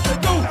I love to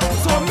do.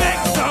 So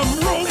make some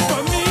room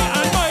for me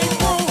and my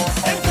crew.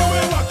 If you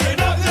ain't walking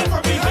up, left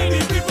from behind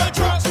the people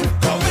trucks.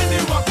 But when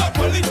they walk up,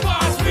 police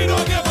fast, we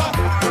don't give up.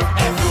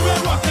 If you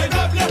ain't walking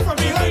up, left from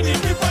behind the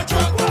people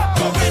truck.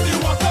 But when they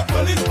walk up,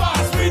 police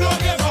fast, we don't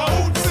give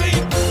up. See,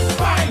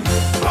 bang,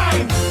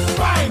 bang,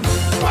 bang,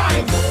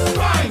 bang,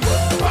 bang,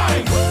 bang,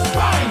 bang,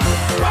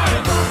 bang,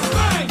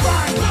 bang.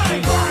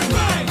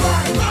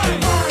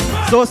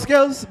 So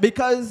Skills,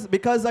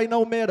 because I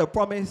now made a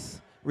promise,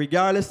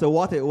 regardless of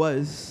what it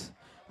was,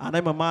 and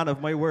I'm a man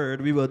of my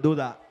word, we will do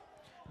that.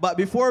 But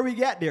before we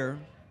get there,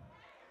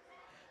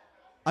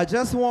 I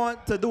just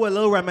want to do a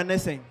little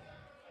reminiscing.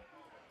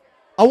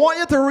 I want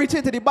you to reach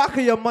into the back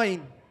of your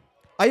mind.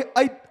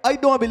 I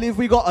don't believe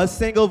we got a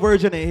single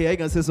virgin in here. I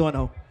can say so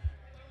now.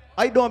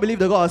 I don't believe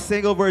they got a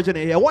single virgin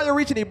in here. I want you to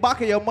reach in the back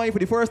of your mind for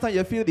the first time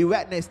you feel the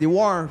wetness, the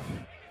warmth,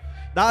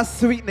 that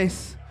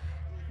sweetness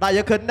that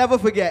you could never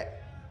forget.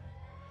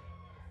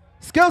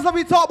 Skills, let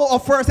me talk about our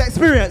first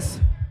experience.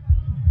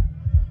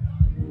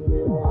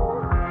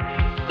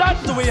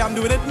 That's the way I'm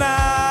doing it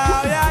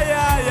now.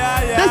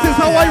 Yeah. This is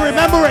how I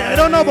remember it. I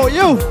don't know about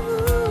you.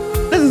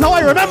 This is how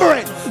I remember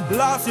it.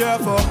 Last year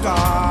for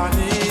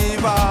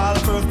Carnival,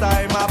 first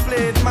time I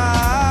played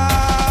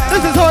my.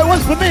 This is how it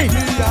was for me. Me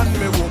and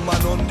my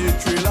woman on the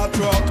trailer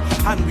truck,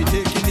 and we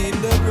taking in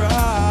the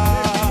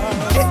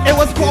ground. It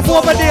was crop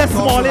over there,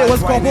 Smalley. It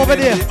was crop over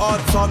there.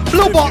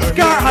 Blue box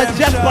car has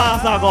just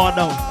passed our gone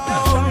now.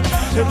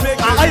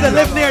 I either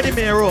live near the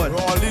main road,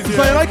 so you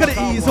know I could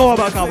ease over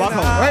back home,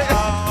 right?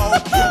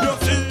 You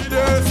see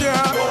this,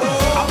 yeah.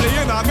 I'm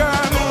playing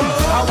again,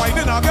 I'm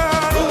whining again,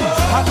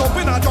 I'm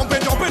jumping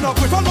up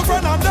with all my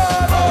friends and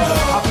them.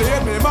 I'm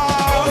playing me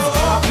mouse,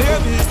 I'm playing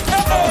me.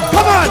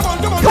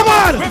 Come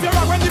on!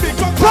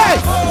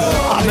 Play!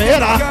 I'm here,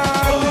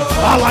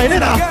 I'm whining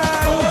now.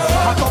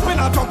 I'm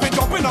jumping up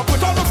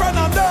with all my friends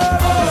and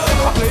them.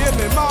 I'm playing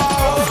me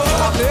mouse,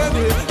 I'm playing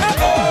me.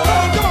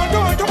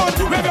 Come on,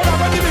 baby,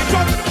 when the big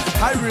truck.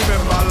 I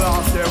remember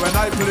last year when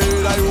I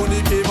played, I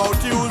only came out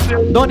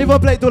Tuesday. Don't even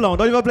play too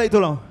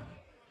long.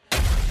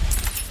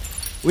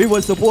 We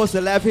were supposed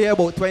to leave here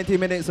about 20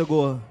 minutes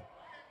ago.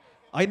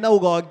 I now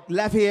got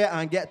left here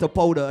and get to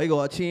powder. I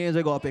got to change,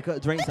 I got to pick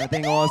up drinks, I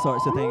think all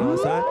sorts of things, you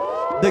understand?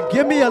 They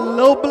give me a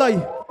low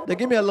blight.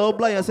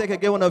 And say I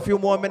could give one a few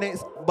more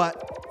minutes, but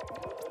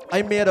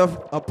I made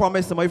a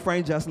promise to my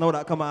friend just now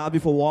that come out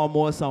before one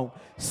more song.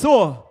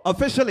 So,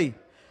 officially,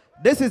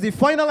 this is the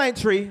final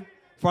entry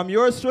from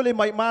yours truly,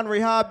 Mike Man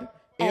Rehab,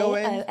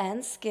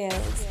 AON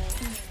Skills.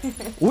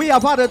 We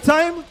have had a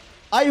time.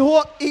 I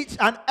hope each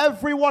and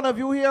every one of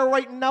you here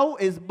right now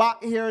is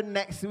back here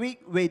next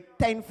week with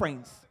 10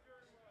 friends.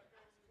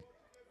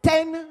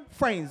 10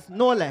 friends,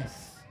 no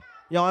less.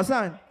 You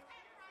understand?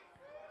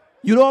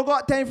 You don't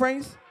got 10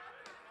 friends?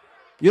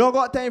 You don't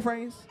got 10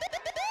 friends?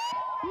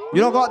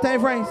 You don't got 10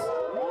 friends?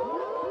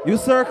 You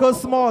circle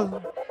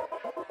small.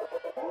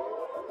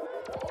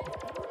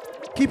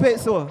 Keep it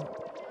so.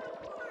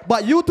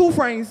 But you 2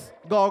 friends,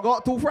 God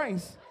got 2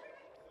 friends.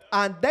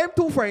 And them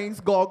 2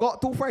 friends, God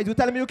got 2 friends. You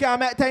telling me you can't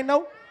make 10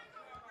 now?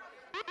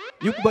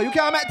 But you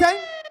can't make 10?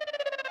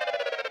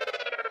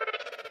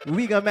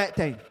 We gonna make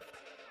 10.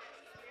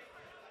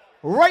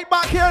 Right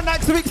back here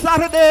next week,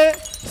 Saturday.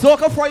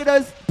 Soca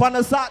Fridays,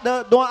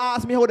 Panasata. Don't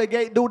ask me how the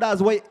gate do,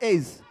 that's what it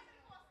is.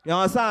 You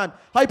understand?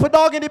 Hyper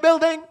Dog in the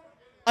building.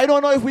 I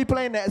don't know if we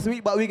play next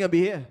week, but we gonna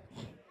be here.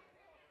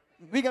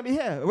 We gonna be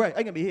here. Right,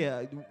 I gonna be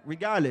here,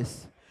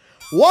 regardless.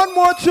 One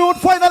more tune,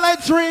 final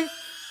entry.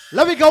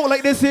 Let me go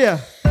like this here.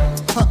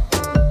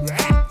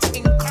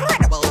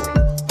 Incredible.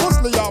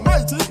 Mostly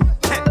almighty.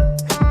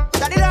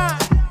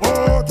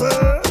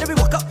 Let me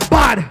walk up.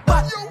 Bad.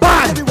 Bad.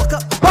 Bad. Let me walk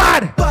up.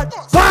 Bad. Bad.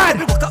 Bad. Let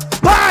me walk up.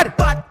 Bad.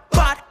 Bad.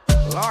 Bad.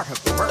 Lord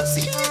have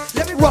mercy.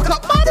 Let me Walk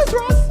up, bad as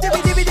Ross.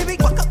 Dibby,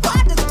 walk up.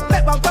 Bad.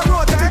 Back on the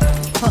road,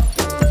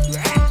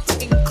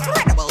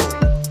 Incredible.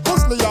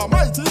 Mostly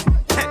almighty.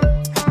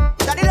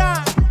 Let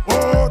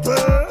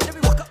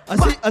me walk up.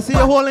 I see you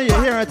holding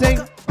your hearing thing.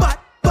 Bad.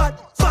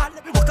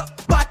 Let me walk up.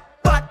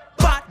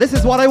 Bad. This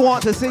is what I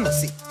want to see.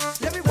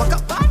 Let me walk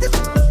up. Bad.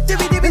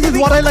 This is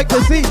what I like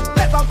to see.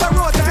 Back on the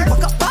road,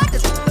 walk up. Bad.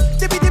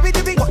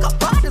 Dibby, walk up.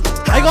 Bad.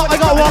 I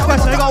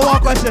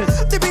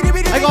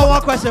got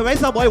one question. When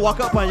some boy walk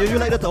up on you, you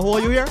like that to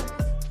hold you here?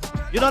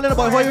 You don't let the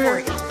boy hold you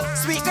here?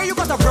 Sweet girl, you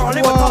got a brown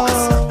liver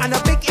toss and a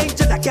big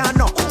angel that can't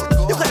knock.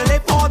 You coulda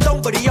live all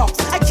down by the ox.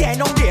 I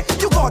can't on there.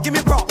 You gon' give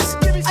me props.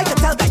 I can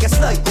tell that you're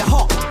slight, you're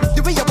hot.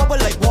 The way you bubble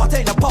like water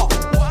in a pot.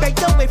 Bang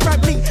down my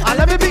front me and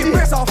let me be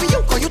press off of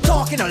you, cause you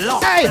talking a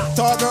lot. Hey!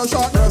 Tall girl,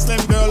 short girl, slim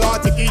girl, or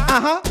ticky.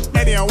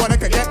 Anyone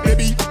can get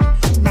baby.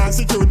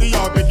 Nancy, Judy,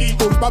 or Vicky.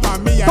 Push Baba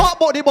and me. Talk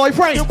about the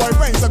boyfriend. Your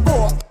boyfriend's a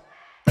go.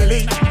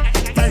 Billy.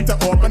 Time to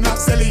open up,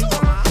 silly.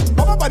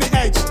 Pop up on the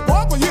edge.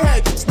 Walk on your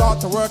head. Start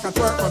to work and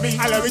twerk for me.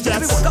 I love you,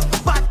 Let me Jess. walk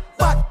up.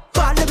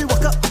 Bad. Let me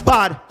walk up.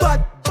 Bad.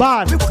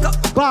 Let me walk up.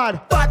 Bad.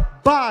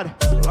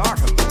 Lord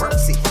have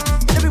mercy.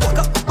 Let me walk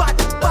up. Bad.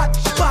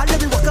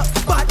 Let me walk up.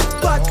 Bad.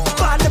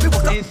 Let me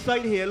walk up.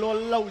 Inside here,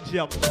 little loud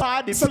jump.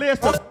 Bad, the place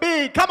to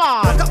be. Come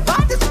on. Walk up.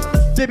 Bad.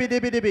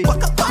 Dibby.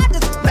 Walk up.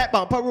 Bad. Let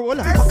bumper roll. Walk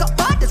up.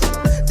 Bad.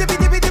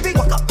 Dibby.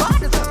 Walk up.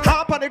 Bad.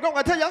 Hop on the ground,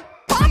 I tell ya.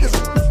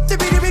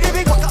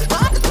 Dibby. Walk up.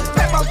 Bad.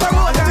 Back on the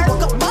road.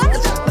 Walk up. Bad.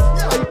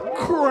 I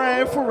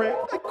cry for it.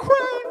 I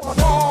cry.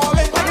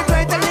 Falling. When you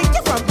try to link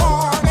you from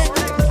morning,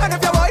 and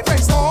if your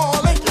boyfriend's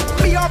falling,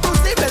 be your Bruce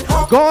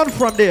Stevens. Gone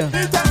from there.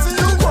 He tells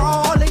you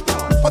Crawling.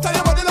 but tell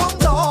your body long.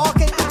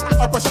 Talking.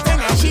 I push your thing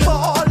and she.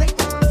 Falling.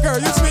 Girl,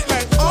 you sweet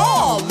like,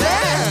 oh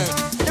man.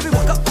 Let me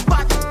walk up.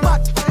 Bad.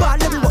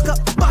 Let me walk up.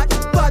 Bad.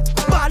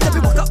 Let me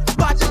walk up.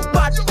 Bad.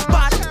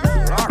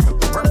 Lord have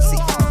mercy.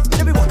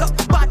 Let me walk up.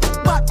 Bad.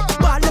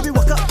 Let me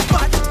walk up.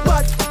 Bad.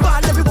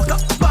 Let me walk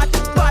up. Bad.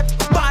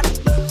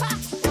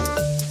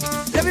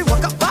 Let me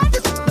walk up. Bad.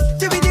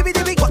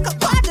 Dibby, walk up.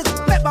 Bad.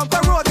 Back on the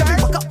road. Let me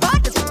walk up.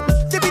 Bad.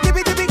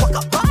 Dibby, walk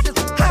up. Bad.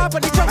 Hop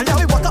on the truck. Let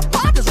me walk up.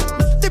 Bad.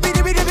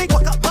 Dibby,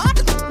 walk up. Bad.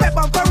 Back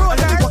on the road.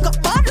 Let me walk up.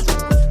 Bad.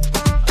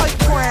 I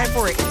cry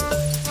for it.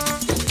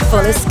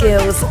 Follow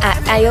Skills at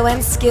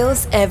AON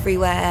Skills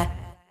everywhere.